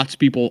 and lots of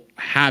people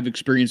have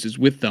experiences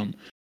with them.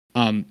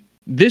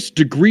 This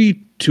degree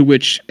to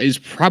which is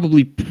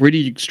probably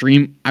pretty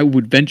extreme, I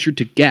would venture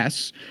to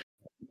guess.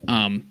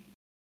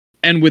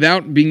 And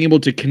without being able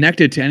to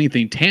connect it to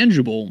anything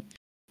tangible,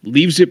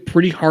 leaves it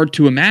pretty hard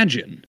to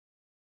imagine.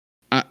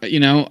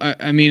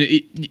 I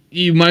mean,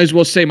 you might as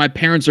well say my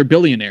parents are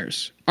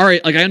billionaires. All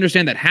right, like I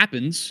understand that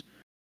happens.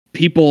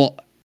 People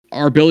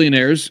are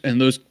billionaires,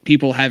 and those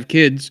people have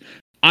kids.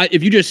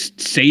 If you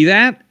just say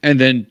that and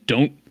then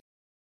don't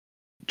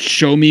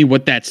show me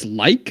what that's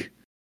like,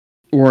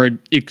 or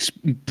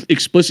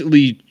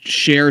explicitly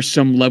share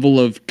some level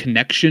of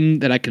connection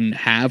that I can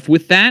have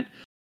with that,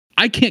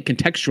 I can't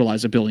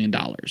contextualize $1 billion.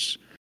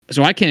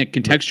 So I can't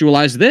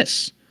contextualize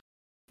this.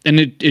 And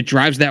it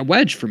drives that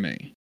wedge for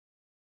me.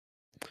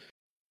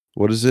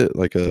 What is it?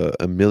 Like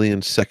a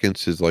million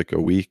seconds is like a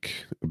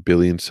week. 1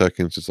 billion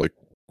seconds is like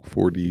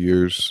 40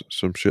 years,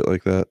 some shit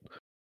like that.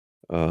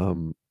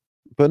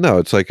 But no,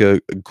 it's like a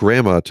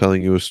grandma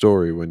telling you a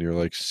story when you're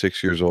like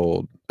 6 years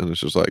old, and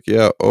it's just like,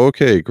 "Yeah,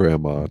 okay,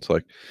 grandma." It's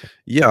like,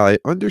 "Yeah, I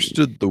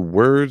understood the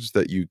words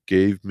that you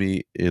gave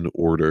me in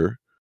order.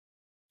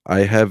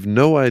 I have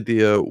no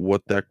idea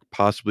what that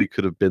possibly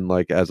could have been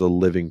like as a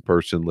living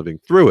person living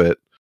through it.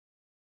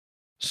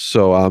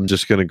 So I'm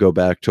just gonna go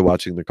back to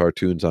watching the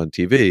cartoons on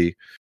TV,"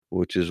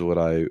 which is what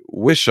I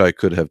wish I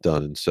could have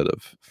done instead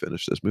of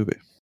finish this movie.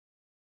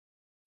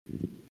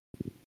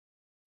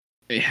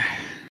 Yeah.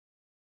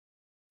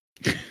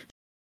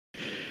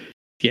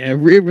 Yeah, it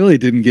really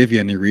didn't give you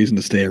any reason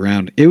to stay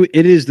around.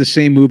 It is the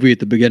same movie at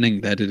the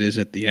beginning that it is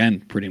at the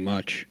end, pretty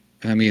much.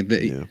 I mean,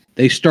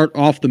 they start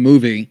off the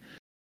movie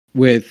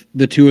with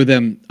the two of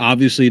them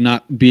obviously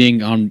not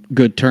being on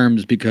good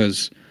terms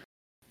because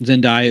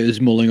Zendaya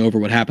is mulling over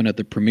what happened at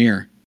the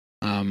premiere,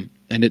 and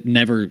it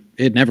never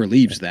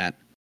leaves that.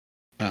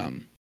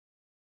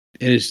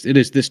 It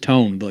is this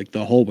tone like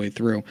the whole way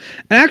through.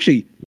 And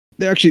actually,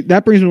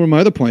 that brings me to one of my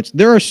other points.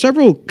 There are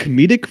several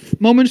comedic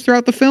moments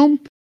throughout the film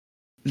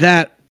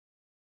that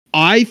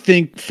I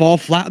think fall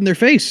flat on their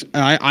face.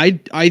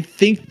 I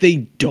think they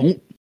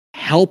don't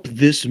help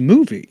this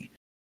movie.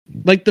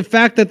 Like the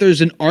fact that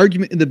there's an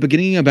argument in the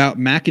beginning about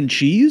mac and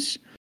cheese,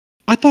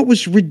 I thought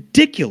was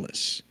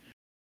ridiculous.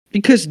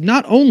 Because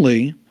not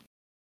only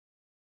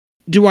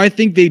do I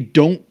think they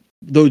don't,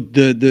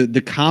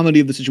 the comedy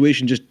of the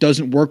situation just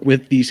doesn't work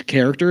with these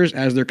characters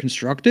as they're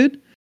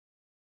constructed.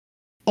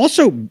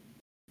 Also,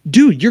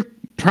 dude, you're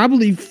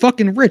probably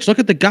fucking rich. Look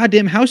at the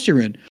goddamn house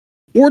you're in.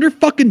 Order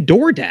fucking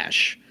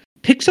DoorDash.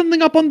 Pick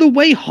something up on the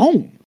way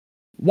home.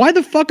 Why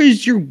the fuck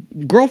is your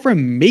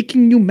girlfriend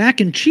making you mac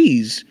and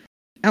cheese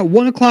at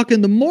 1 o'clock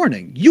in the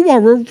morning? You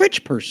are a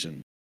rich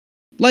person.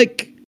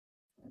 Like,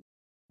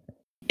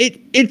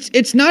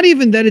 it's not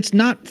even that it's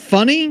not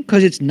funny,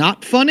 because it's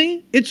not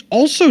funny. It's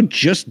also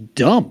just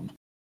dumb.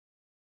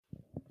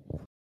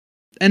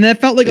 And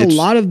that felt like a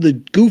lot of the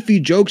goofy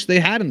jokes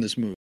they had in this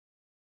movie.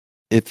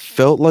 It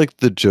felt like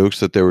the jokes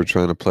that they were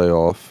trying to play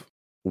off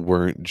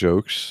weren't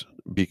jokes,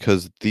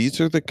 because these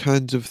are the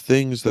kinds of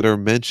things that are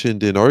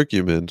mentioned in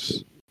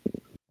arguments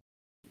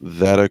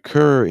that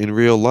occur in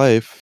real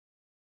life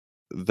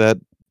that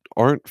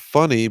aren't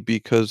funny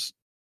because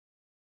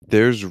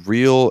there's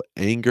real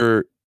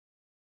anger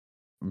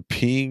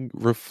being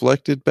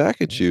reflected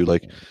back at you.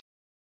 Like,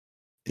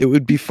 it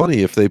would be funny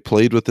if they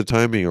played with the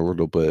timing a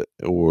little bit,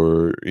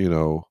 or,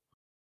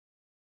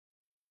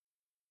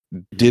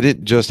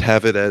 didn't just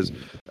have it as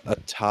a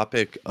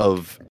topic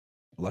of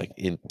like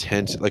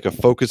intense, like a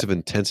focus of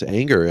intense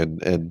anger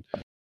and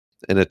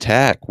an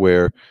attack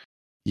where,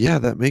 yeah,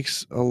 that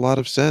makes a lot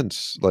of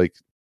sense. Like,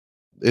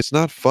 it's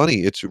not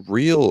funny, it's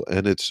real,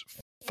 and it's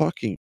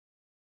fucking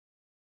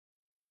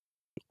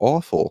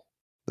awful.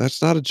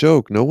 That's not a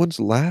joke. No one's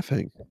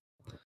laughing.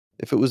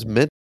 If it was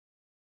meant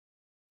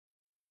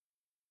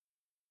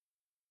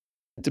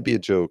to be a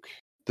joke,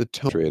 the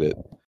tone, it,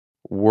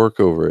 work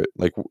over it.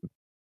 Like,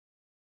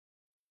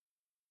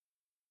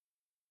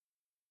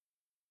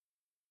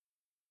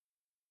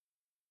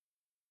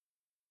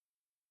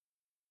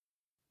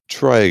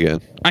 try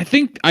again. I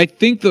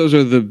think those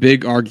are the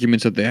big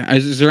arguments that they have.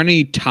 Is there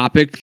any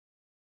topic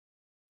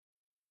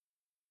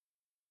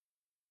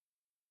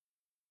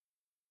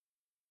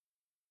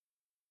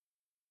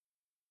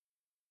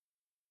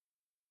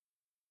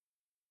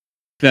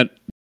that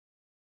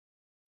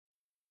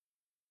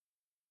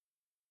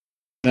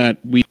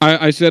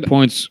I said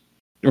points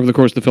over the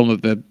course of the film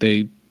that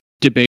they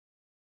debated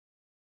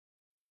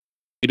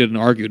and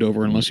argued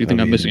over, unless you think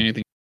I'm missing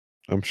anything?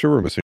 I'm sure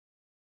we're missing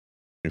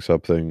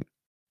something.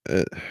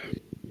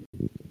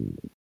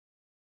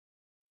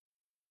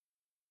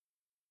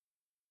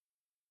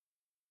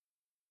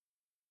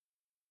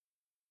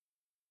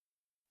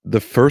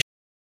 The first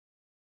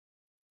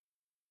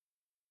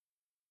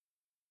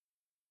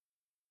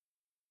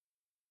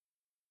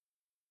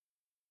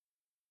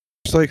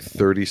like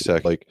 30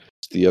 seconds, like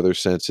the other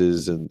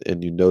senses, and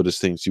you notice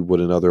things you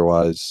wouldn't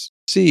otherwise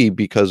see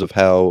because of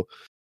how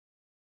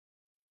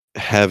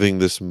having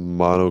this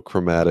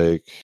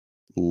monochromatic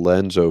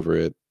lens over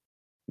it,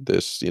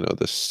 this,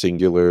 this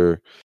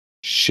singular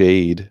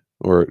shade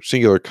or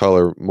singular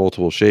color,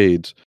 multiple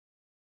shades,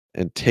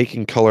 and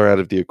taking color out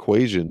of the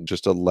equation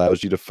just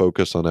allows you to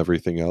focus on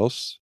everything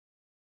else,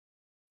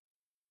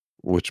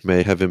 which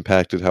may have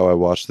impacted how I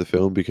watched the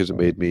film because it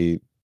made me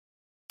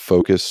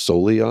focus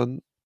solely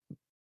on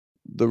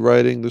the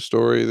writing, the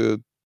story,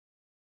 the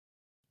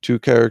two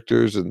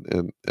characters, and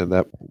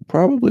that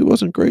probably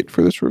wasn't great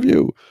for this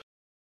review.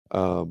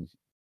 But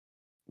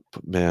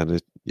man,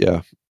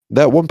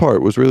 that one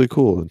part was really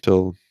cool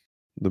until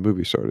the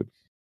movie started.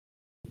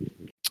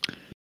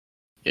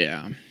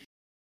 Yeah.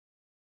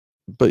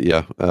 But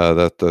yeah,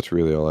 that's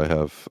really all I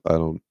have. I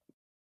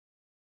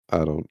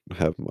don't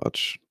have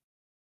much.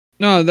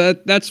 No,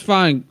 that's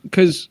fine,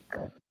 because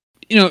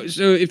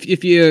so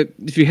if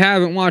you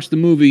haven't watched the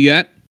movie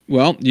yet,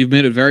 well, you've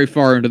made it very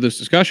far into this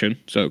discussion,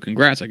 so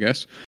congrats, I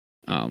guess.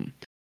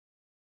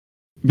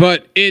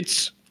 But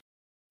it's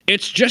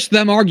just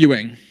them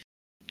arguing,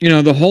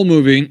 the whole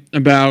movie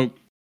about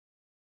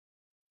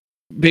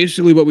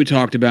basically what we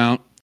talked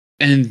about,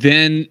 and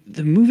then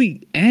the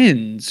movie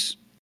ends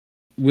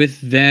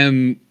with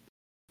them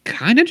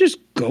kind of just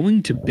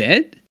going to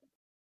bed.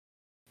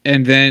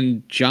 And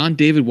then John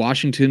David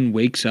Washington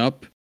wakes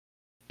up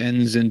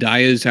and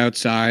Zendaya's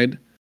outside.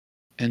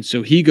 And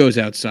so he goes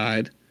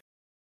outside.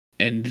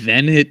 And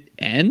then it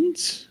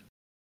ends.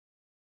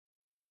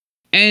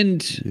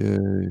 And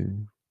yay.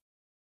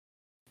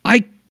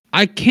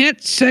 I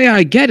can't say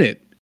I get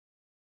it.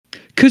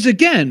 Because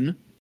again,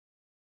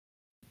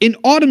 In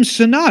Autumn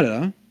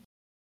Sonata,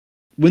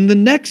 when the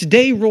next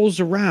day rolls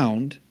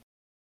around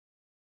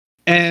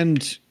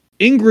and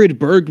Ingrid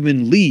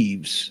Bergman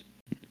leaves,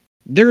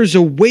 there is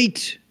a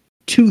weight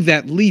to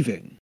that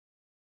leaving,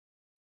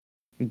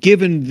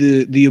 given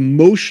the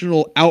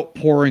emotional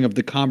outpouring of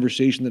the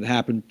conversation that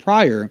happened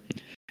prior,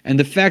 and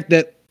the fact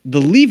that the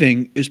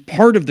leaving is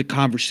part of the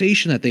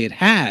conversation that they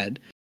had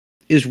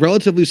is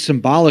relatively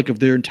symbolic of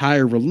their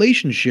entire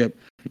relationship,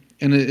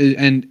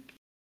 and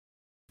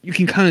you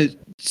can kind of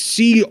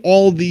see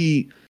all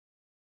the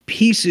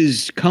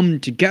pieces come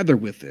together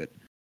with it.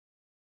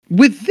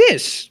 With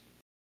this,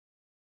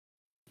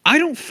 I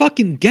don't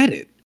fucking get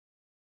it,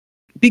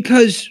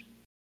 because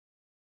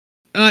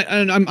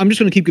I'm just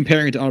going to keep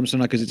comparing it to Autumn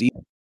Sonata because it's easy.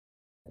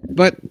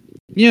 But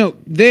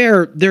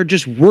they're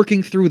just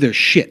working through their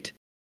shit.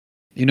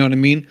 You know what I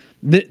mean?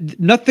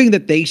 Nothing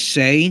that they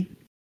say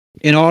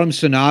in Autumn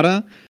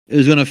Sonata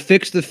is going to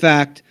fix the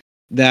fact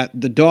that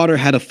the daughter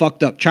had a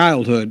fucked up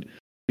childhood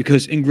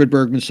because Ingrid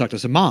Bergman sucked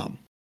as a mom.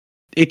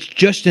 It's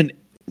just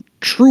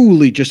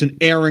truly just an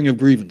airing of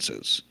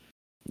grievances,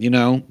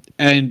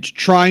 and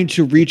trying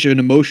to reach an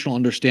emotional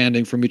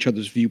understanding from each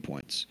other's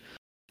viewpoints.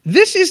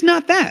 This is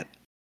not that.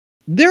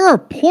 There are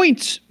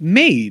points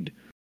made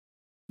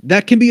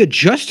that can be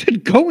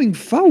adjusted going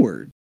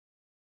forward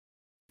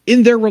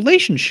in their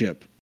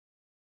relationship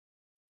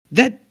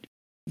that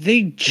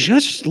they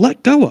just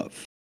let go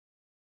of.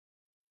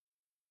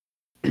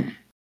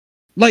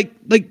 like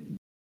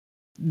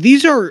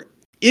these are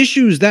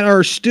issues that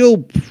are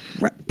still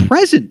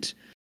present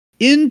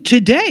in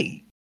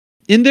today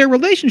in their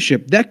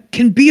relationship that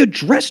can be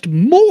addressed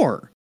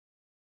more.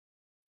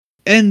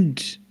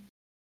 And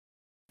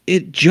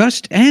it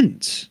just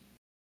ends.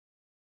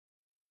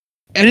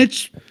 And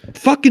it's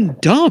fucking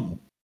dumb.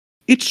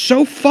 It's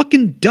so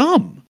fucking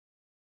dumb.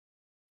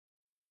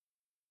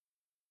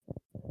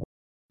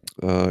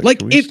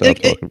 Like if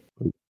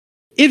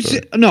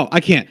no, I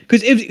can't,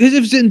 because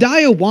if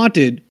Zendaya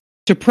wanted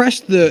to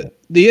press the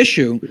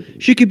issue,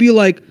 she could be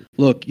like,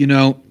 look,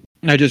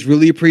 I just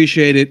really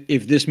appreciate it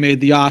if this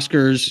made the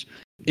Oscars,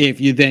 if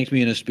you thanked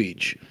me in a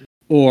speech,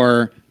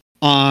 or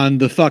on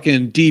the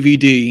fucking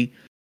DVD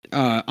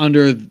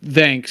under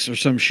thanks or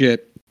some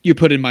shit, you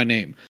put in my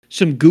name,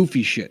 some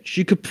goofy shit.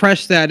 She could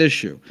press that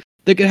issue.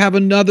 They could have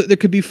there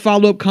could be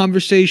follow-up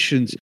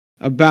conversations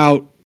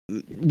about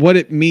what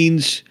it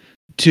means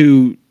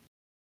to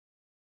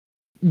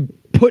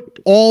put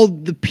all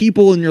the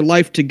people in your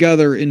life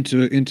together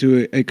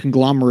into a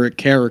conglomerate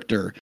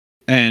character.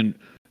 And,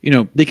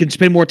 they can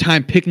spend more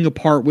time picking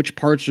apart which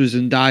parts are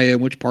Zendaya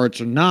and which parts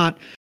are not.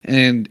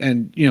 And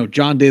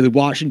John Daly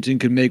Washington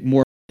could make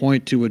more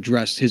point to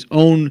address his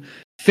own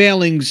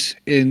failings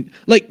in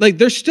like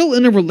they're still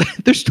in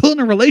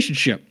a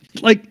relationship.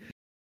 Like,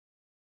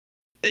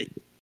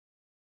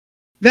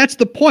 that's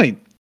the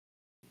point.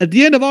 At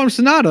the end of Autumn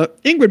Sonata,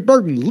 Ingrid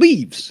Bergman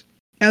leaves.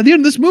 And at the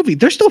end of this movie,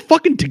 they're still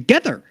fucking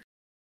together.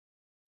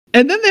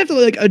 And then they have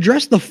to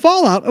address the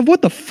fallout of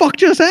what the fuck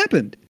just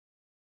happened.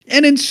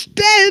 And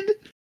instead,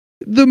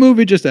 the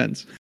movie just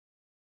ends.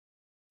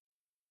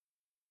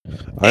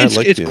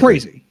 It's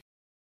crazy.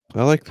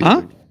 I like the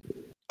ending.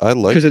 I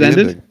like because it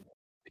ended. Ending.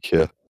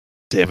 Yeah.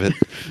 Damn it.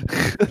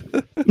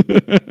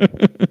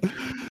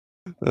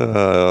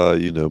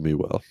 You know me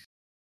well.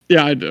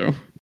 Yeah, I do.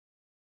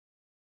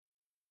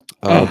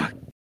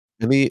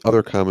 Any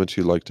other comments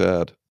you'd like to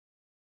add?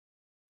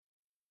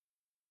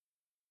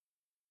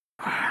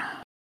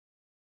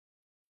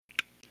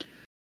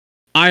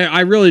 I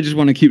really just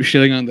want to keep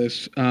shitting on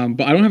this,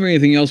 but I don't have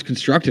anything else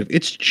constructive.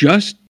 It's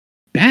just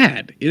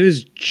bad. It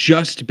is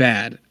just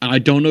bad. I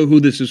don't know who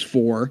this is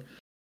for.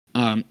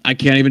 I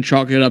can't even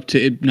chalk it up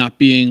to it not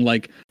being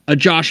like a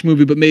Josh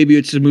movie, but maybe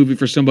it's a movie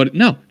for somebody.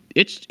 No,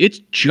 it's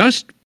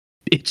just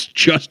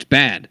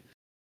bad.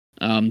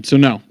 So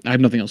no, I have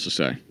nothing else to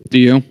say. Do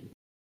you?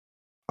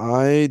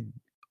 I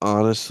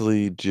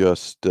honestly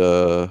just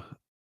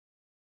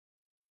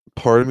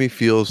part of me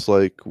feels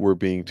like we're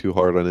being too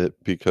hard on it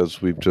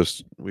because we've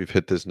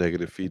hit this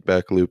positive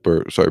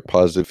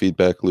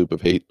feedback loop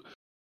of hate.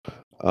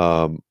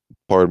 Part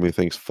of me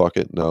thinks fuck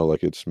it, no,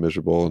 it's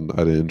miserable and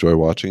I didn't enjoy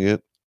watching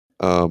it.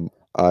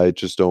 I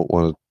just don't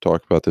want to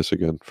talk about this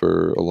again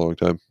for a long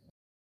time.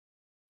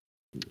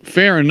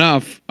 Fair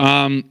enough.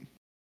 I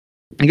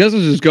guess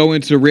let's just go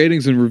into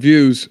ratings and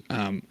reviews.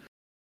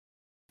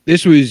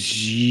 This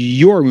was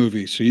your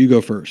movie, so you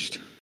go first.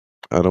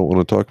 I don't want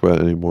to talk about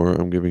it anymore.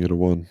 I'm giving it a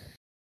 1.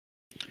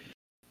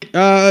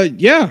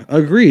 Yeah,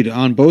 agreed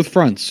on both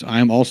fronts. I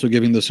am also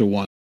giving this a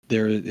 1.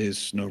 There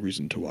is no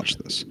reason to watch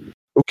this.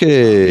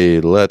 Okay,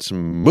 let's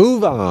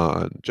move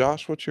on.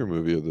 Josh, what's your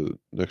movie of the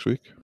next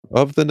week?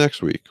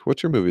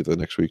 What's your movie of the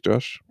next week,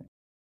 Josh?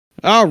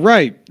 All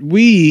right.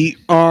 We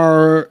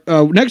are...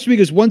 next week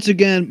is once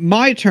again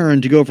my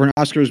turn to go for an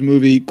Oscars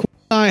movie. Cole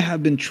and I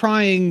have been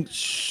trying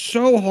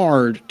so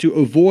hard to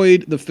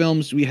avoid the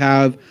films we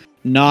have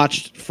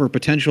notched for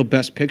potential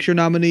Best Picture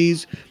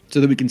nominees so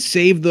that we can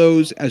save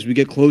those as we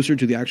get closer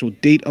to the actual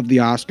date of the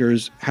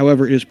Oscars.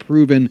 However, it has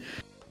proven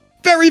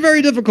very,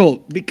 very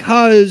difficult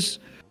because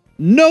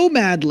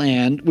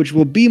Nomadland, which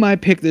will be my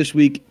pick this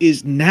week,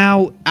 is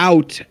now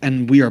out,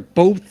 and we are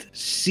both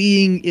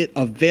seeing it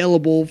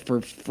available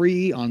for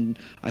free on,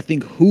 I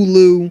think,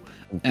 Hulu,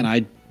 and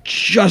I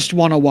just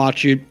want to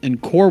watch it,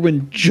 and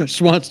Corwin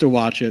just wants to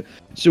watch it.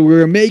 So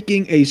we're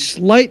making a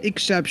slight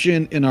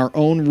exception in our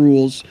own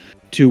rules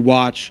to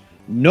watch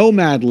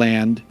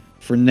Nomadland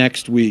for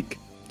next week.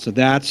 So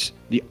that's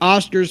the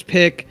Oscars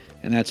pick,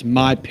 and that's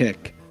my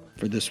pick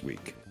for this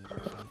week.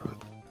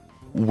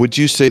 Would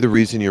you say the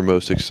reason you're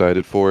most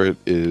excited for it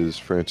is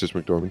Frances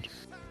McDormand?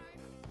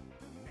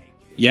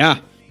 Yeah,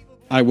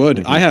 I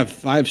would. I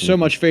have so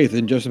much faith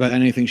in just about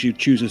anything she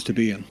chooses to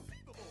be in.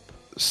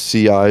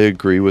 See, I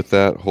agree with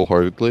that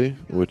wholeheartedly,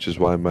 which is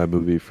why my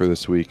movie for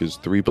this week is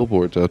 3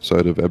 Billboards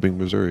Outside of Ebbing,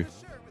 Missouri.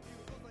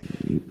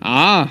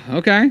 Ah,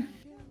 okay.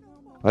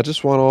 I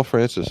just want all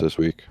Frances this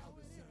week.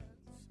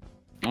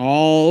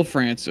 All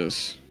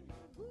Frances.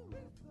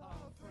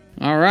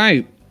 All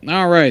right.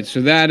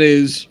 So that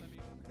is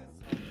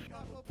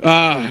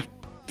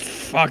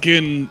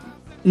fucking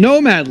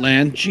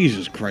Nomadland.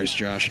 Jesus Christ,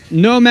 Josh.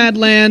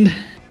 Nomadland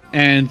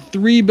and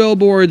 3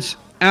 Billboards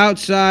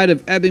Outside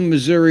of Ebbing,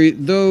 Missouri.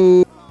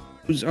 Those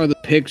are the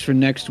picks for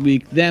next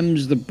week.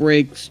 Them's the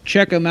breaks.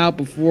 Check them out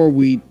before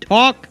we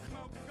talk.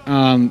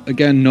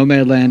 Again,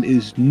 Nomadland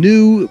is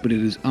new, but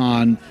it is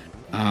on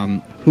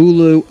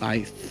Hulu,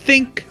 I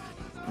think.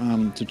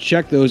 So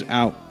check those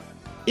out.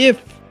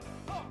 If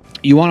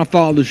you want to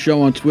follow the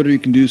show on Twitter, you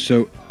can do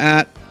so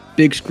at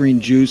Big Screen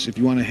Juice. If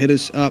you want to hit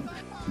us up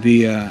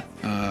via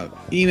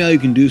email, you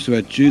can do so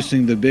at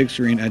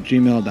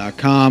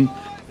juicingthebigscreen@gmail.com.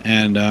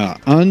 And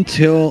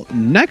until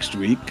next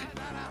week,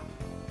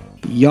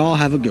 y'all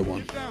have a good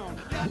one.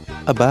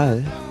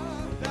 Bye.